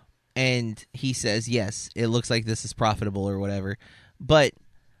 and he says, yes, it looks like this is profitable or whatever. But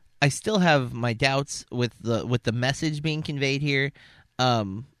I still have my doubts with the message being conveyed here.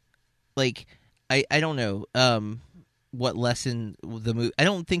 Like, I don't know what lesson the movie, I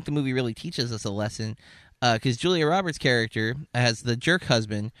don't think the movie really teaches us a lesson, because Julia Roberts' character has the jerk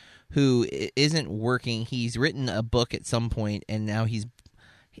husband who isn't working. He's written a book at some point, and now he's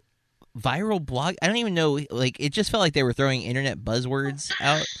viral blog. I don't even know. Like, it just felt like they were throwing internet buzzwords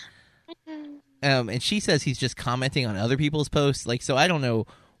out. And she says he's just commenting on other people's posts. Like, so I don't know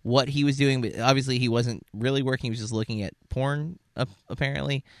what he was doing, but obviously he wasn't really working. He was just looking at porn,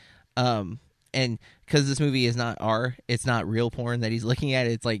 apparently. And because this movie is it's not real porn that he's looking at.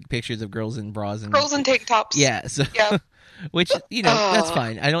 It's like pictures of girls in bras and girls in tank tops. Yeah. So, yeah. Which, you know, that's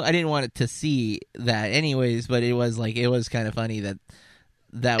fine. I didn't want it to see that anyways, but it was kind of funny that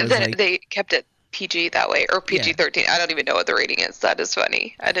was like, they kept it PG that way, or PG-13. Yeah. I don't even know what the rating is. That is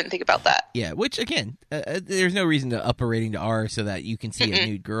funny. I didn't think about that. Yeah. Which, again, there's no reason to up a rating to R so that you can see a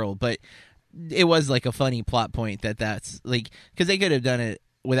nude girl, but it was like a funny plot point that's like, because they could have done it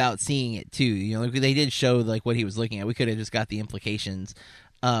without seeing it too. You know, like, they did show like what he was looking at. We could have just got the implications.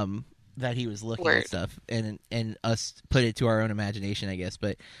 that he was looking Word. at stuff, and us put it to our own imagination, I guess.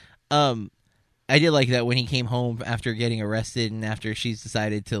 But I did like that when he came home after getting arrested and after she's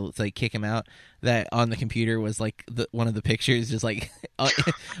decided to like kick him out, that on the computer was like one of the pictures just like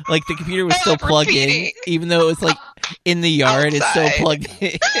like the computer was still plugged in, even though it was like in the yard. It's still plugged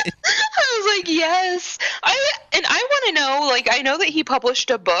in. I was like, yes. I want to know, like, I know that he published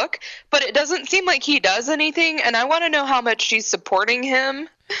a book, but it doesn't seem like he does anything, and I want to know how much she's supporting him.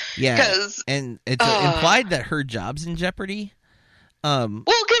 Yeah, and it's implied that her job's in jeopardy. Well,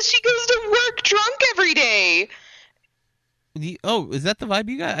 because she goes to work drunk every day. Is that the vibe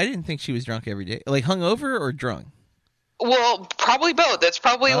you got? I didn't think she was drunk every day. Like hungover or drunk? Well, probably both. It's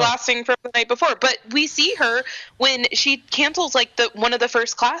probably lasting from the night before. But we see her when she cancels like one of the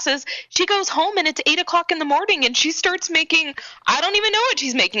first classes. She goes home and it's 8:00 in the morning, and she starts making. I don't even know what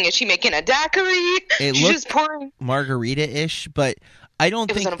she's making. Is she making a daiquiri? She's just pouring margarita-ish, but I don't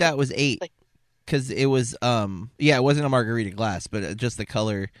think that was 8 because it was it wasn't a margarita glass, but just the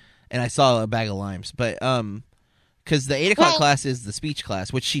color. And I saw a bag of limes, but because the 8:00 class is the speech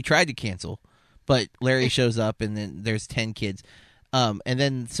class, which she tried to cancel. But Larry shows up, and then there's 10 kids. And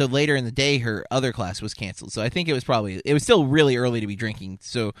then, so later in the day, her other class was canceled. So I think it was still really early to be drinking.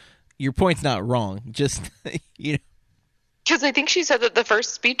 So your point's not wrong. Just, you know. Because I think she said that the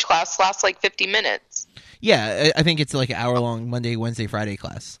first speech class lasts like 50 minutes. Yeah, I think it's like an hour-long Monday, Wednesday, Friday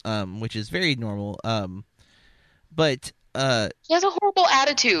class, which is very normal. But she has a horrible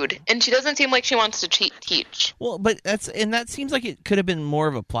attitude, and she doesn't seem like she wants to teach. Well, but that seems like it could have been more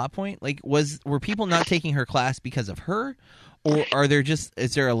of a plot point. Like, were people not taking her class because of her, or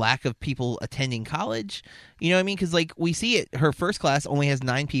is there a lack of people attending college? You know what I mean? Because like we see it, her first class only has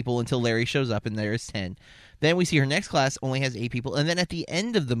 9 people until Larry shows up, and there's 10. Then we see her next class only has 8 people, and then at the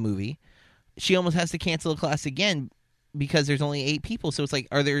end of the movie, she almost has to cancel a class again because there's only 8 people. So it's like,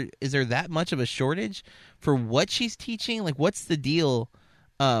 is there that much of a shortage for what she's teaching? Like, what's the deal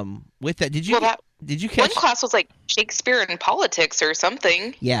with that? Did you catch? One class was like Shakespeare and politics or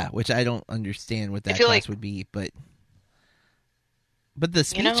something. Yeah, which I don't understand what that class would be, but the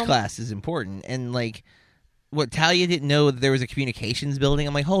speech class is important. And like, what, Talia didn't know that there was a communications building?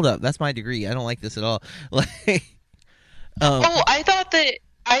 I'm like, hold up, that's my degree. I don't like this at all. Like, I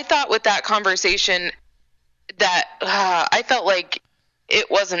thought with that conversation that I felt like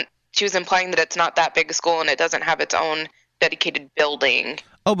it wasn't. She was implying that it's not that big a school and it doesn't have its own dedicated building.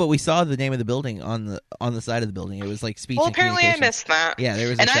 Oh, but we saw the name of the building on the side of the building. It was like speech. Well, and apparently I missed that. Yeah, there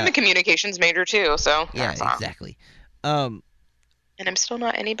was. And I'm a communications major too, so yeah, exactly. And I'm still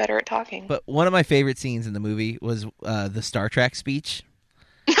not any better at talking. But one of my favorite scenes in the movie was the Star Trek speech.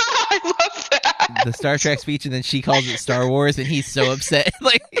 I love that. The Star Trek speech, and then she calls it Star Wars, and he's so upset.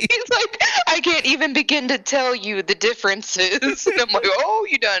 Like, he's like, I can't even begin to tell you the differences. And I'm like, oh,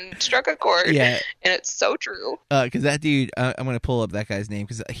 you done struck a chord. Yeah. And it's so true. Because that dude, I'm going to pull up that guy's name,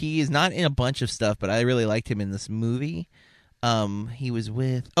 because he is not in a bunch of stuff, but I really liked him in this movie. He was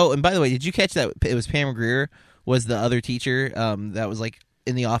with... Oh, and by the way, did you catch that? It was Pam Grier was the other teacher that was like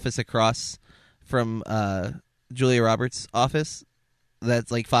in the office across from Julia Roberts' office.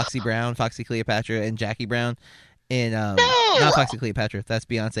 That's like Foxy Brown, Foxy Cleopatra, and Jackie Brown. And not Foxy Cleopatra, that's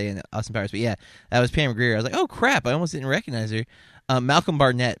Beyonce and Austin Powers. But yeah, that was Pam Grier. I was like, oh crap, I almost didn't recognize her. Malcolm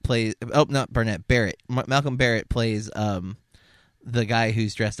Barnett plays... Oh, not Barnett, Barrett. Malcolm Barrett plays the guy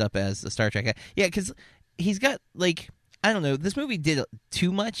who's dressed up as a Star Trek guy. Yeah, because he's got like... I don't know. This movie did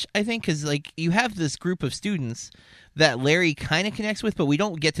too much, I think, because like you have this group of students that Larry kind of connects with, but we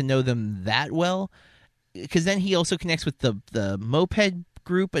don't get to know them that well. Because then he also connects with the moped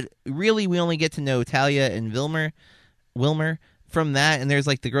group, but really we only get to know Talia and Wilmer from that. And there's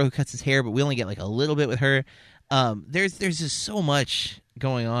like the girl who cuts his hair, but we only get like a little bit with her. There's just so much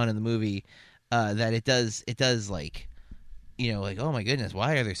going on in the movie that it does like. You know, like, oh my goodness,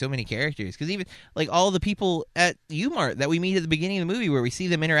 why are there so many characters? Because even, like, all the people at U-Mart that we meet at the beginning of the movie where we see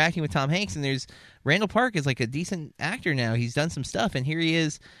them interacting with Tom Hanks, and there's Randall Park is, like, a decent actor now. He's done some stuff, and here he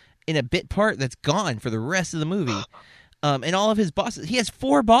is in a bit part that's gone for the rest of the movie. And all of his bosses, he has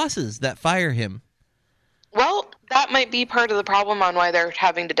 4 bosses that fire him. Well, that might be part of the problem on why they're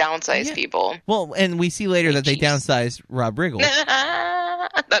having to downsize people. Well, and we see later that they downsized Rob Riggle.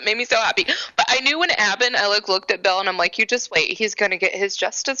 That made me so happy. But I knew when it happened, I looked at Bill and I'm like, you just wait. He's going to get his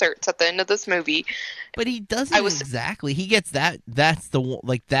just desserts at the end of this movie. But he doesn't exactly. He gets that. That's the one.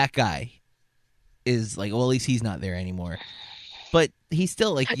 Like, that guy is like, well, at least he's not there anymore. But he's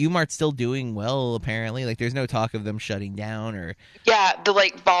still, like, U-Mart's still doing well, apparently. Like, there's no talk of them shutting down or... Yeah, the,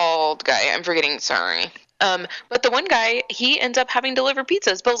 like, bald guy. I'm forgetting, sorry. But the one guy, he ends up having to deliver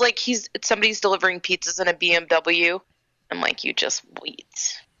pizzas. Bill's like, somebody's delivering pizzas in a BMW. I'm like, you just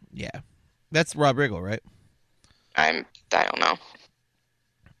wait. Yeah. That's Rob Riggle, right? I don't know.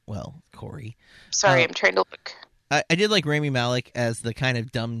 Well, Corey. Sorry, I'm trying to look. I did like Rami Malek as the kind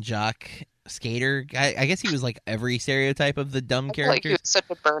of dumb jock skater. I guess he was like every stereotype of the dumb character. Like he was such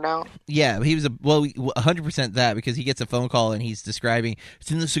a burnout. Yeah, he was 100% that, because he gets a phone call and he's describing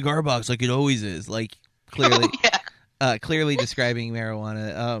it's in the cigar box like it always is. Like clearly, clearly describing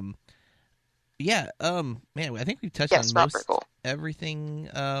marijuana. Man, I think we've touched on most everything.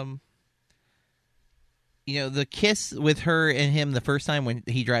 The kiss with her and him the first time when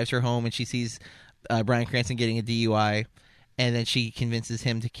he drives her home and she sees Bryan Cranston getting a DUI, and then she convinces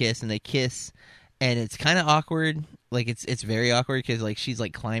him to kiss, and they kiss, and it's kind of awkward. Like it's very awkward because like she's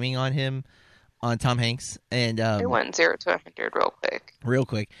like climbing on him, on Tom Hanks, and it went 0 to 100 real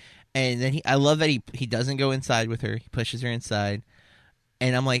quick. And then I love that he doesn't go inside with her. He pushes her inside.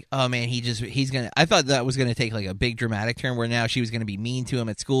 And I'm like, oh man, I thought that was gonna take like a big dramatic turn where now she was gonna be mean to him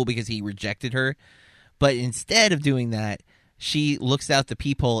at school because he rejected her. But instead of doing that, she looks out the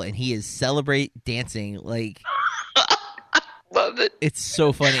peephole and he is celebrate dancing. Like, love it. It's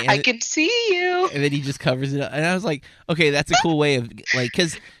so funny. And I can see you. And then he just covers it up. And I was like, okay, that's a cool way of like,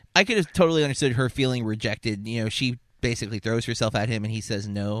 because I could have totally understood her feeling rejected. She basically throws herself at him and he says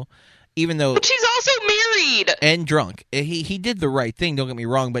no. Even though, but she's also married and drunk. He did the right thing. Don't get me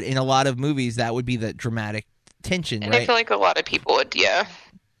wrong. But in a lot of movies, that would be the dramatic tension, and right? I feel like a lot of people would,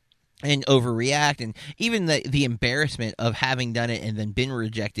 and overreact, and even the embarrassment of having done it and then been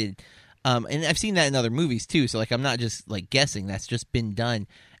rejected. And I've seen that in other movies too. So like, I'm not just like guessing. That's just been done.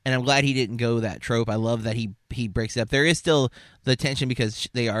 And I'm glad he didn't go that trope. I love that he breaks it up. There is still the tension because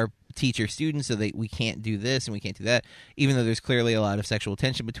they are teacher students, so we can't do this and we can't do that, even though there's clearly a lot of sexual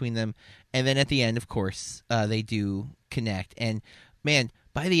tension between them. And then at the end, of course, they do connect. And man,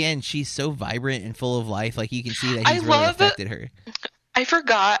 by the end, she's so vibrant and full of life. Like you can see that he's really affected her. I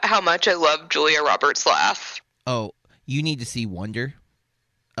forgot how much I love Julia Roberts' laugh. Oh, you need to see Wonder.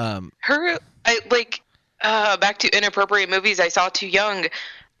 Back to inappropriate movies I saw too young.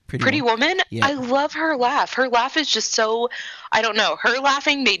 Pretty Woman? Yeah. I love her laugh. Her laugh is just so, I don't know. Her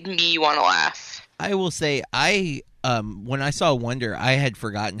laughing made me want to laugh. I will say, when I saw Wonder, I had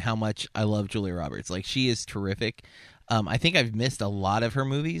forgotten how much I love Julia Roberts. Like, she is terrific. I think I've missed a lot of her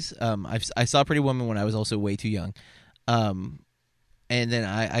movies. I saw Pretty Woman when I was also way too young. And then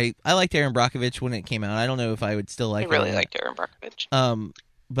I liked Erin Brockovich when it came out. I don't know if I would still like her. I really liked Erin Brockovich.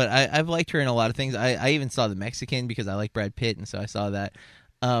 But I've liked her in a lot of things. I even saw The Mexican because I like Brad Pitt, and so I saw that.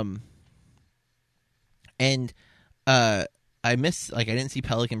 I missed, I didn't see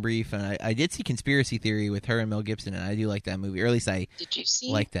Pelican Brief, and I did see Conspiracy Theory with her and Mel Gibson, and I do like that movie, or at least Did you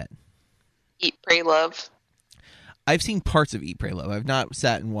see like that. Eat, Pray, Love? I've seen parts of Eat, Pray, Love. I've not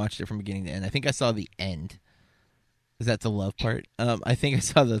sat and watched it from beginning to end. I think I saw the end. Is that the love part? I think I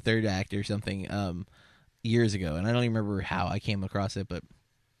saw the third act or something years ago, and I don't even remember how I came across it, but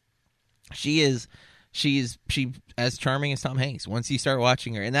she's as charming as Tom Hanks once you start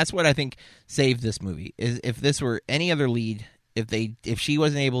watching her. And that's what I think saved this movie, is if this were any other lead, if she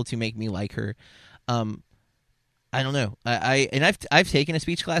wasn't able to make me like her, I don't know. I've taken a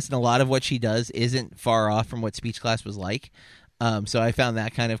speech class, and a lot of what she does isn't far off from what speech class was like. So I found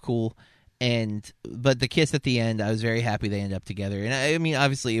that kind of cool. But the kiss at the end, I was very happy they end up together. And I mean,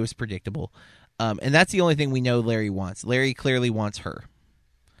 obviously it was predictable. And that's the only thing we know Larry wants. Larry clearly wants her.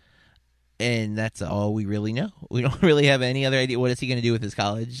 And that's all we really know. We don't really have any other idea. What is he going to do with his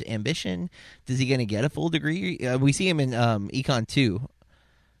college ambition? Is he going to get a full degree? We see him in Econ 2,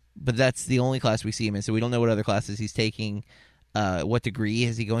 but that's the only class we see him in. So we don't know what other classes he's taking. What degree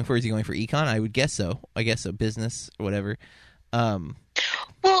is he going for? Is he going for Econ? I would guess so. Business or whatever. Well,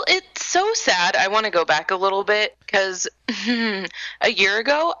 it's so sad. I want to go back a little bit because a year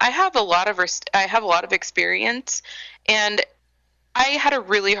ago, I have a lot of experience, and I had a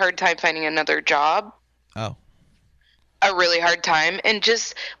really hard time finding another job. Oh. A really hard time. And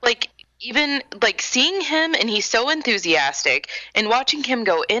just, even, seeing him, and he's so enthusiastic, and watching him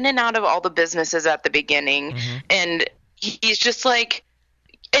go in and out of all the businesses at the beginning, and he's just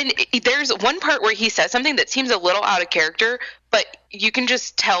and there's one part where he says something that seems a little out of character, but you can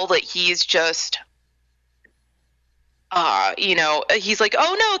just tell that he's just, he's like,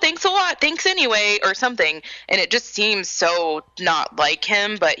 oh no, thanks a lot, thanks anyway, or something. And it just seems so not like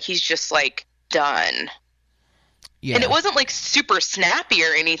him, but he's just done. Yeah. And it wasn't super snappy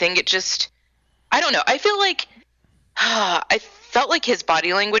or anything. It just, I don't know. I feel I felt like his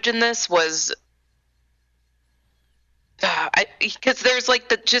body language in this was, because there's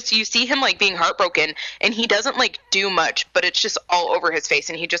just, you see him being heartbroken, and he doesn't do much, but it's just all over his face,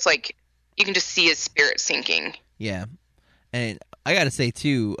 and he just you can just see his spirit sinking. Yeah. And I gotta say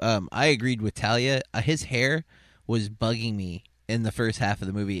too, I agreed with Talia. His hair was bugging me in the first half of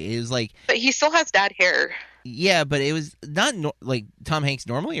the movie. It was like, But he still has dad hair. yeah, but it was not like Tom Hanks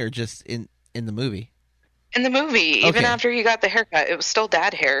normally, or just in the movie. In the movie, even Okay. after he got the haircut, it was still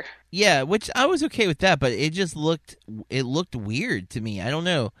dad hair. Yeah, which I was okay with that, but it just looked weird to me. I don't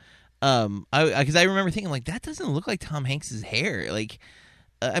know, because I remember thinking like that doesn't look like Tom Hanks's hair. Like,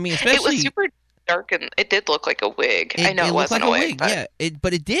 I mean, especially It was super dark, and it did look like a wig. I know it looked wasn't like a wig, but yeah,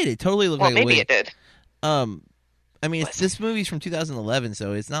 but it did. It totally looked well, like a maybe wig. it did. I mean, this movie's from 2011,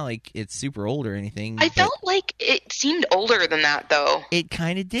 so it's not like it's super old or anything. I but felt like it seemed older than that, though. it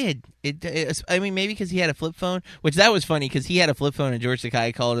kind of did. I mean, maybe because he had a flip phone, which that was funny because he had a flip phone and George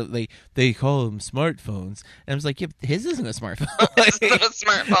Takei called it. They call them smartphones, and I was like, yeah, his isn't a smartphone. It's not a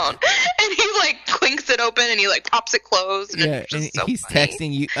smartphone, and he like clinks it open and he like pops it closed. And Yeah, it's and just so he's funny.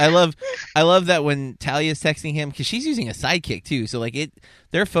 texting you. I love that when Talia's texting him because she's using a sidekick too. So like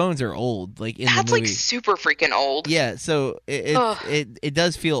their phones are old. Like in That's the movie, like super freaking old. yeah. So Ugh. it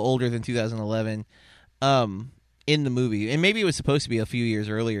does feel older than 2011. In the movie, and maybe it was supposed to be a few years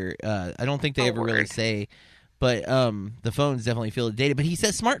earlier. I don't think they ever really word. say, but the phones definitely feel dated. But he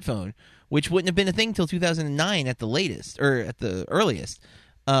says smartphone, which wouldn't have been a thing until 2009 at the latest or at the earliest,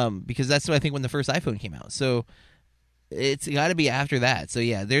 because that's what I think when the first iPhone came out. So it's got to be after that. So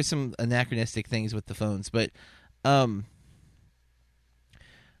yeah, there's some anachronistic things with the phones, but I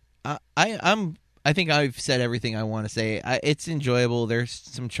think I've said everything I want to say. It's enjoyable. There's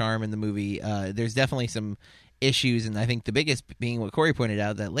some charm in the movie. There's definitely some issues, and I think the biggest being what Corey pointed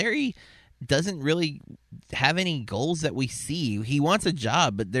out, that Larry doesn't really have any goals that we see. He wants a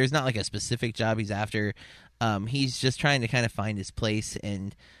job, but there's not like a specific job he's after. He's just trying to kind of find his place,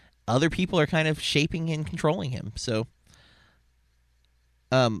 and other people are kind of shaping and controlling him. So,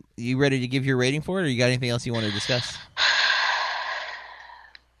 you ready to give your rating for it, or you got anything else you want to discuss?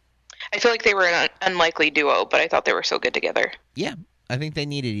 I feel like they were an unlikely duo, but I thought they were so good together. Yeah, I think they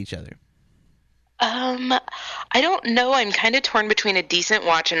needed each other. I don't know. I'm kind of torn between a decent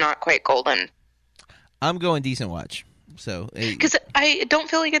watch and not quite golden. I'm going decent watch. So, Because I don't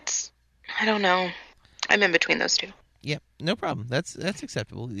feel like it's. I don't know. I'm in between those two. yeah, no problem. That's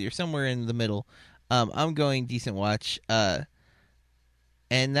acceptable. You're somewhere in the middle. I'm going decent watch.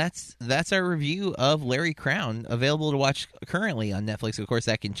 And that's our review of Larry Crown, available to watch currently on Netflix. Of course,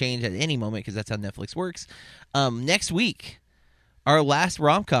 that can change at any moment because that's how Netflix works. Next week, our last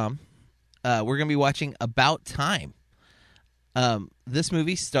rom-com, we're going to be watching About Time. This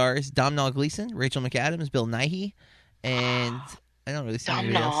movie stars Domhnall Gleeson, Rachel McAdams, Bill Nighy, and I don't really see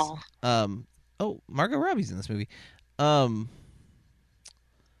anybody else. Oh, Margot Robbie's in this movie.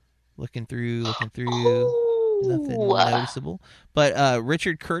 Looking through. Nothing noticeable. But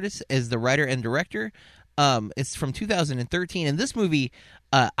Richard Curtis is the writer and director. It's from 2013, and this movie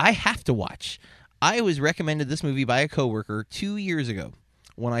I have to watch. I was recommended this movie by a coworker 2 years ago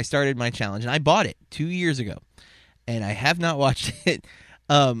when I started my challenge, and I bought it 2 years ago, and I have not watched it.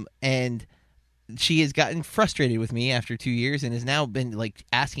 And she has gotten frustrated with me after 2 years and has now been like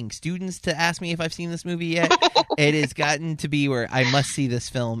asking students to ask me if I've seen this movie yet. It has gotten to be where I must see this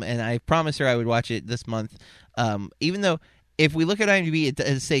film, and I promised her I would watch it this month. Even though if we look at IMDb, it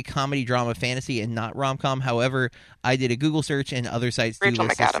does say comedy, drama, fantasy, and not rom-com. However, I did a Google search, and other sites do Rachel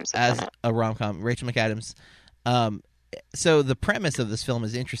list this McAdams is as in it. a rom-com. Rachel McAdams. So the premise of this film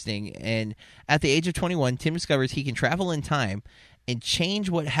is interesting, and at the age of 21, Tim discovers he can travel in time and change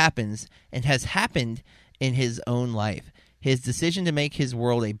what happens and has happened in his own life. His decision to make his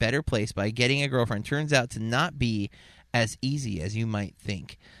world a better place by getting a girlfriend turns out to not be as easy as you might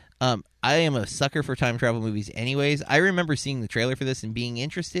think. I am a sucker for time travel movies anyways. I remember seeing the trailer for this and being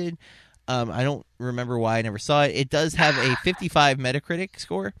interested. I don't remember why I never saw it. It does have a 55 Metacritic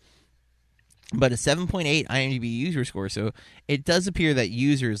score, but a 7.8 IMDb user score, so it does appear that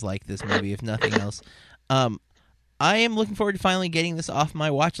users like this movie, if nothing else. I am looking forward to finally getting this off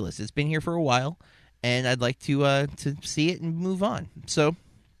my watch list. It's been here for a while, and I'd like to see it and move on. So,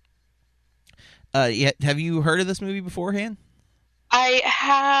 have you heard of this movie beforehand? I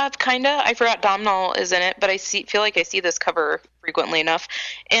have kind of. I forgot Domhnall is in it, but I feel like I see this cover frequently enough.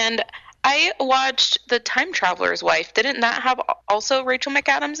 And I watched The Time Traveler's Wife. Didn't that have also Rachel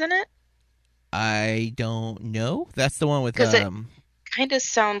McAdams in it? I don't know. That's the one with Because it kind of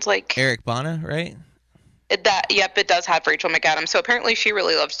sounds like Eric Bana, right? that. Yep, it does have Rachel McAdams. So apparently she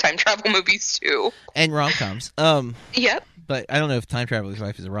really loves time travel movies too. And rom-coms. Yep. But I don't know if Time Traveler's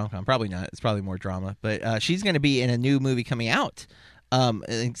Wife is a rom-com. Probably not. It's probably more drama. But she's going to be in a new movie coming out.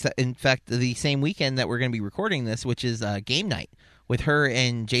 In fact, the same weekend that we're going to be recording this, which is Game Night, with her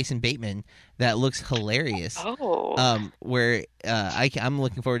and Jason Bateman that looks hilarious. Oh. Where I'm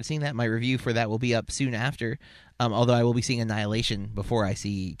looking forward to seeing that. My review for that will be up soon after. Although I will be seeing Annihilation before I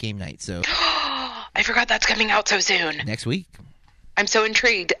see Game Night. So I forgot that's coming out so soon. next week. I'm so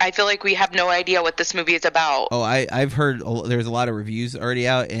intrigued. I feel like we have no idea what this movie is about. Oh, I've heard there's a lot of reviews already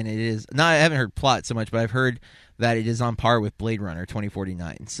out, and it is not. I haven't heard plot so much, but I've heard that it is on par with Blade Runner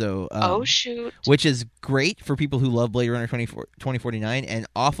 2049. So, Oh, shoot. which is great for people who love Blade Runner 2049, and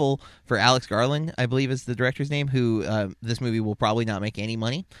awful for Alex Garland, I believe is the director's name, who this movie will probably not make any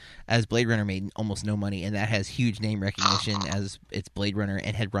money, as Blade Runner made almost no money, and that has huge name recognition as it's Blade Runner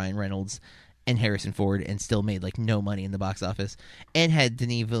and had Ryan Reynolds and Harrison Ford, and still made like no money in the box office, and had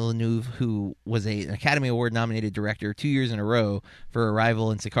Denis Villeneuve, who was an Academy Award nominated director 2 years in a row for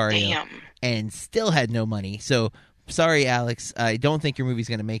Arrival and Sicario, Damn. and still had no money. So sorry, Alex, I don't think your movie's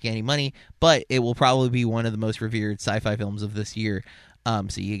going to make any money, but it will probably be one of the most revered sci-fi films of this year.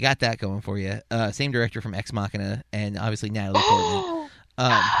 So you got that going for you. Same director from Ex Machina, and obviously Natalie Portman.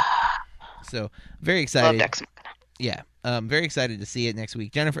 So very excited. Loved Ex Machina. Yeah, very excited to see it next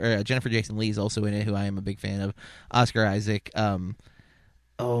week. Jennifer Jason Leigh is also in it, who I am a big fan of. Oscar Isaac. I'm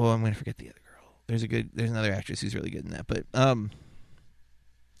going to forget the other girl. There's another actress who's really good in that, but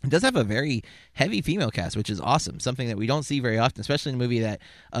it does have a very heavy female cast, which is awesome. Something that we don't see very often, especially in a movie that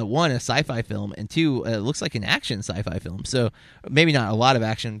one, a sci-fi film, and two, looks like an action sci-fi film. So maybe not a lot of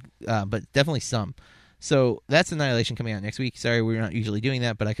action, but definitely some. So that's Annihilation coming out next week. Sorry, we're not usually doing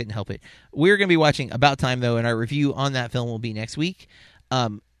that, but I couldn't help it. We're going to be watching About Time, though, and our review on that film will be next week.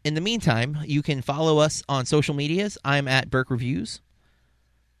 In the meantime, you can follow us on social medias. I'm at Burke Reviews.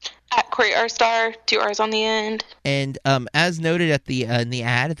 At Corey R. Star, 2 R's on the end. And as noted at the in the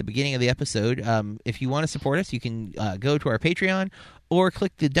ad at the beginning of the episode, if you want to support us, you can go to our Patreon or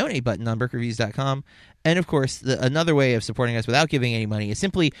click the donate button on BurkeReviews.com. And, of course, another way of supporting us without giving any money is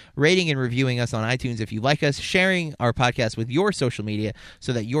simply rating and reviewing us on iTunes if you like us, sharing our podcast with your social media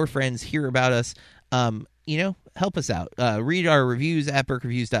so that your friends hear about us. Help us out. Read our reviews at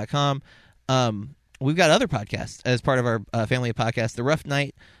BurkeReviews.com. We've got other podcasts as part of our family of podcasts. The Rough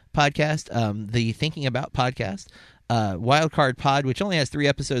Night podcast, the Thinking About podcast, Wildcard Pod, which only has 3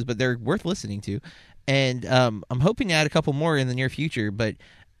 episodes, but they're worth listening to. And I'm hoping to add a couple more in the near future, but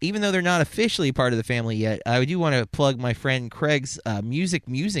even though they're not officially part of the family yet, I do want to plug my friend Craig's Music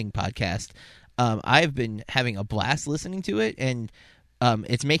Musing podcast. I've been having a blast listening to it, and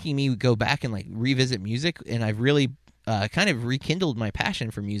it's making me go back and revisit music, and I've really kind of rekindled my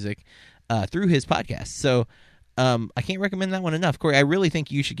passion for music through his podcast. So I can't recommend that one enough. Corey, I really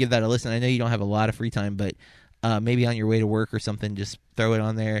think you should give that a listen. I know you don't have a lot of free time, but maybe on your way to work or something, just throw it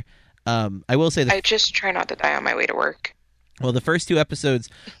on there. I will say that I just try not to die on my way to work. Well, the first 2 episodes,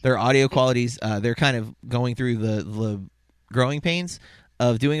 their audio qualities, they're kind of going through the growing pains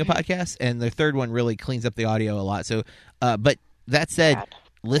of doing a podcast, and the third one really cleans up the audio a lot. So, but that said,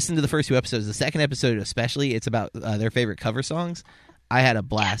 listen to the first 2 episodes. The second episode especially, it's about their favorite cover songs. I had a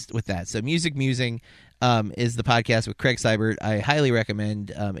blast with that. So Music Musing is the podcast with Craig Seibert. I highly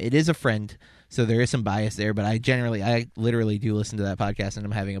recommend. It is a friend, so there is some bias there, but I literally do listen to that podcast, and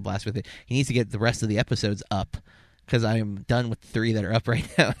I'm having a blast with it. He needs to get the rest of the episodes up, because I am done with the 3 that are up right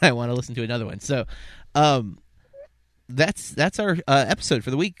now, and I want to listen to another one. So that's our episode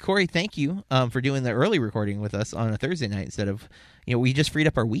for the week. Corey, thank you for doing the early recording with us on a Thursday night instead of, we just freed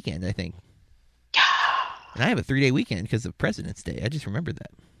up our weekend, I think. Yeah. And I have a 3-day weekend because of President's Day. I just remembered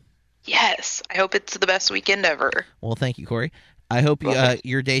that. Yes. I hope it's the best weekend ever. Well, thank you, Corey. I hope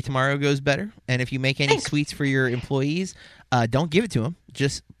your day tomorrow goes better. And if you make any sweets for your employees, don't give it to them.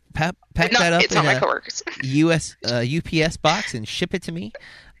 Just pack that up it's in not my coworkers. UPS box and ship it to me.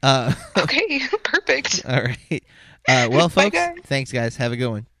 Okay, perfect. All right. Well, folks, guys. Thanks, guys. Have a good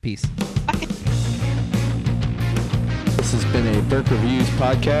one. Peace. Bye. This has been a Burke Reviews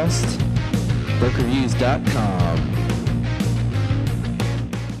podcast. BurkeReviews.com.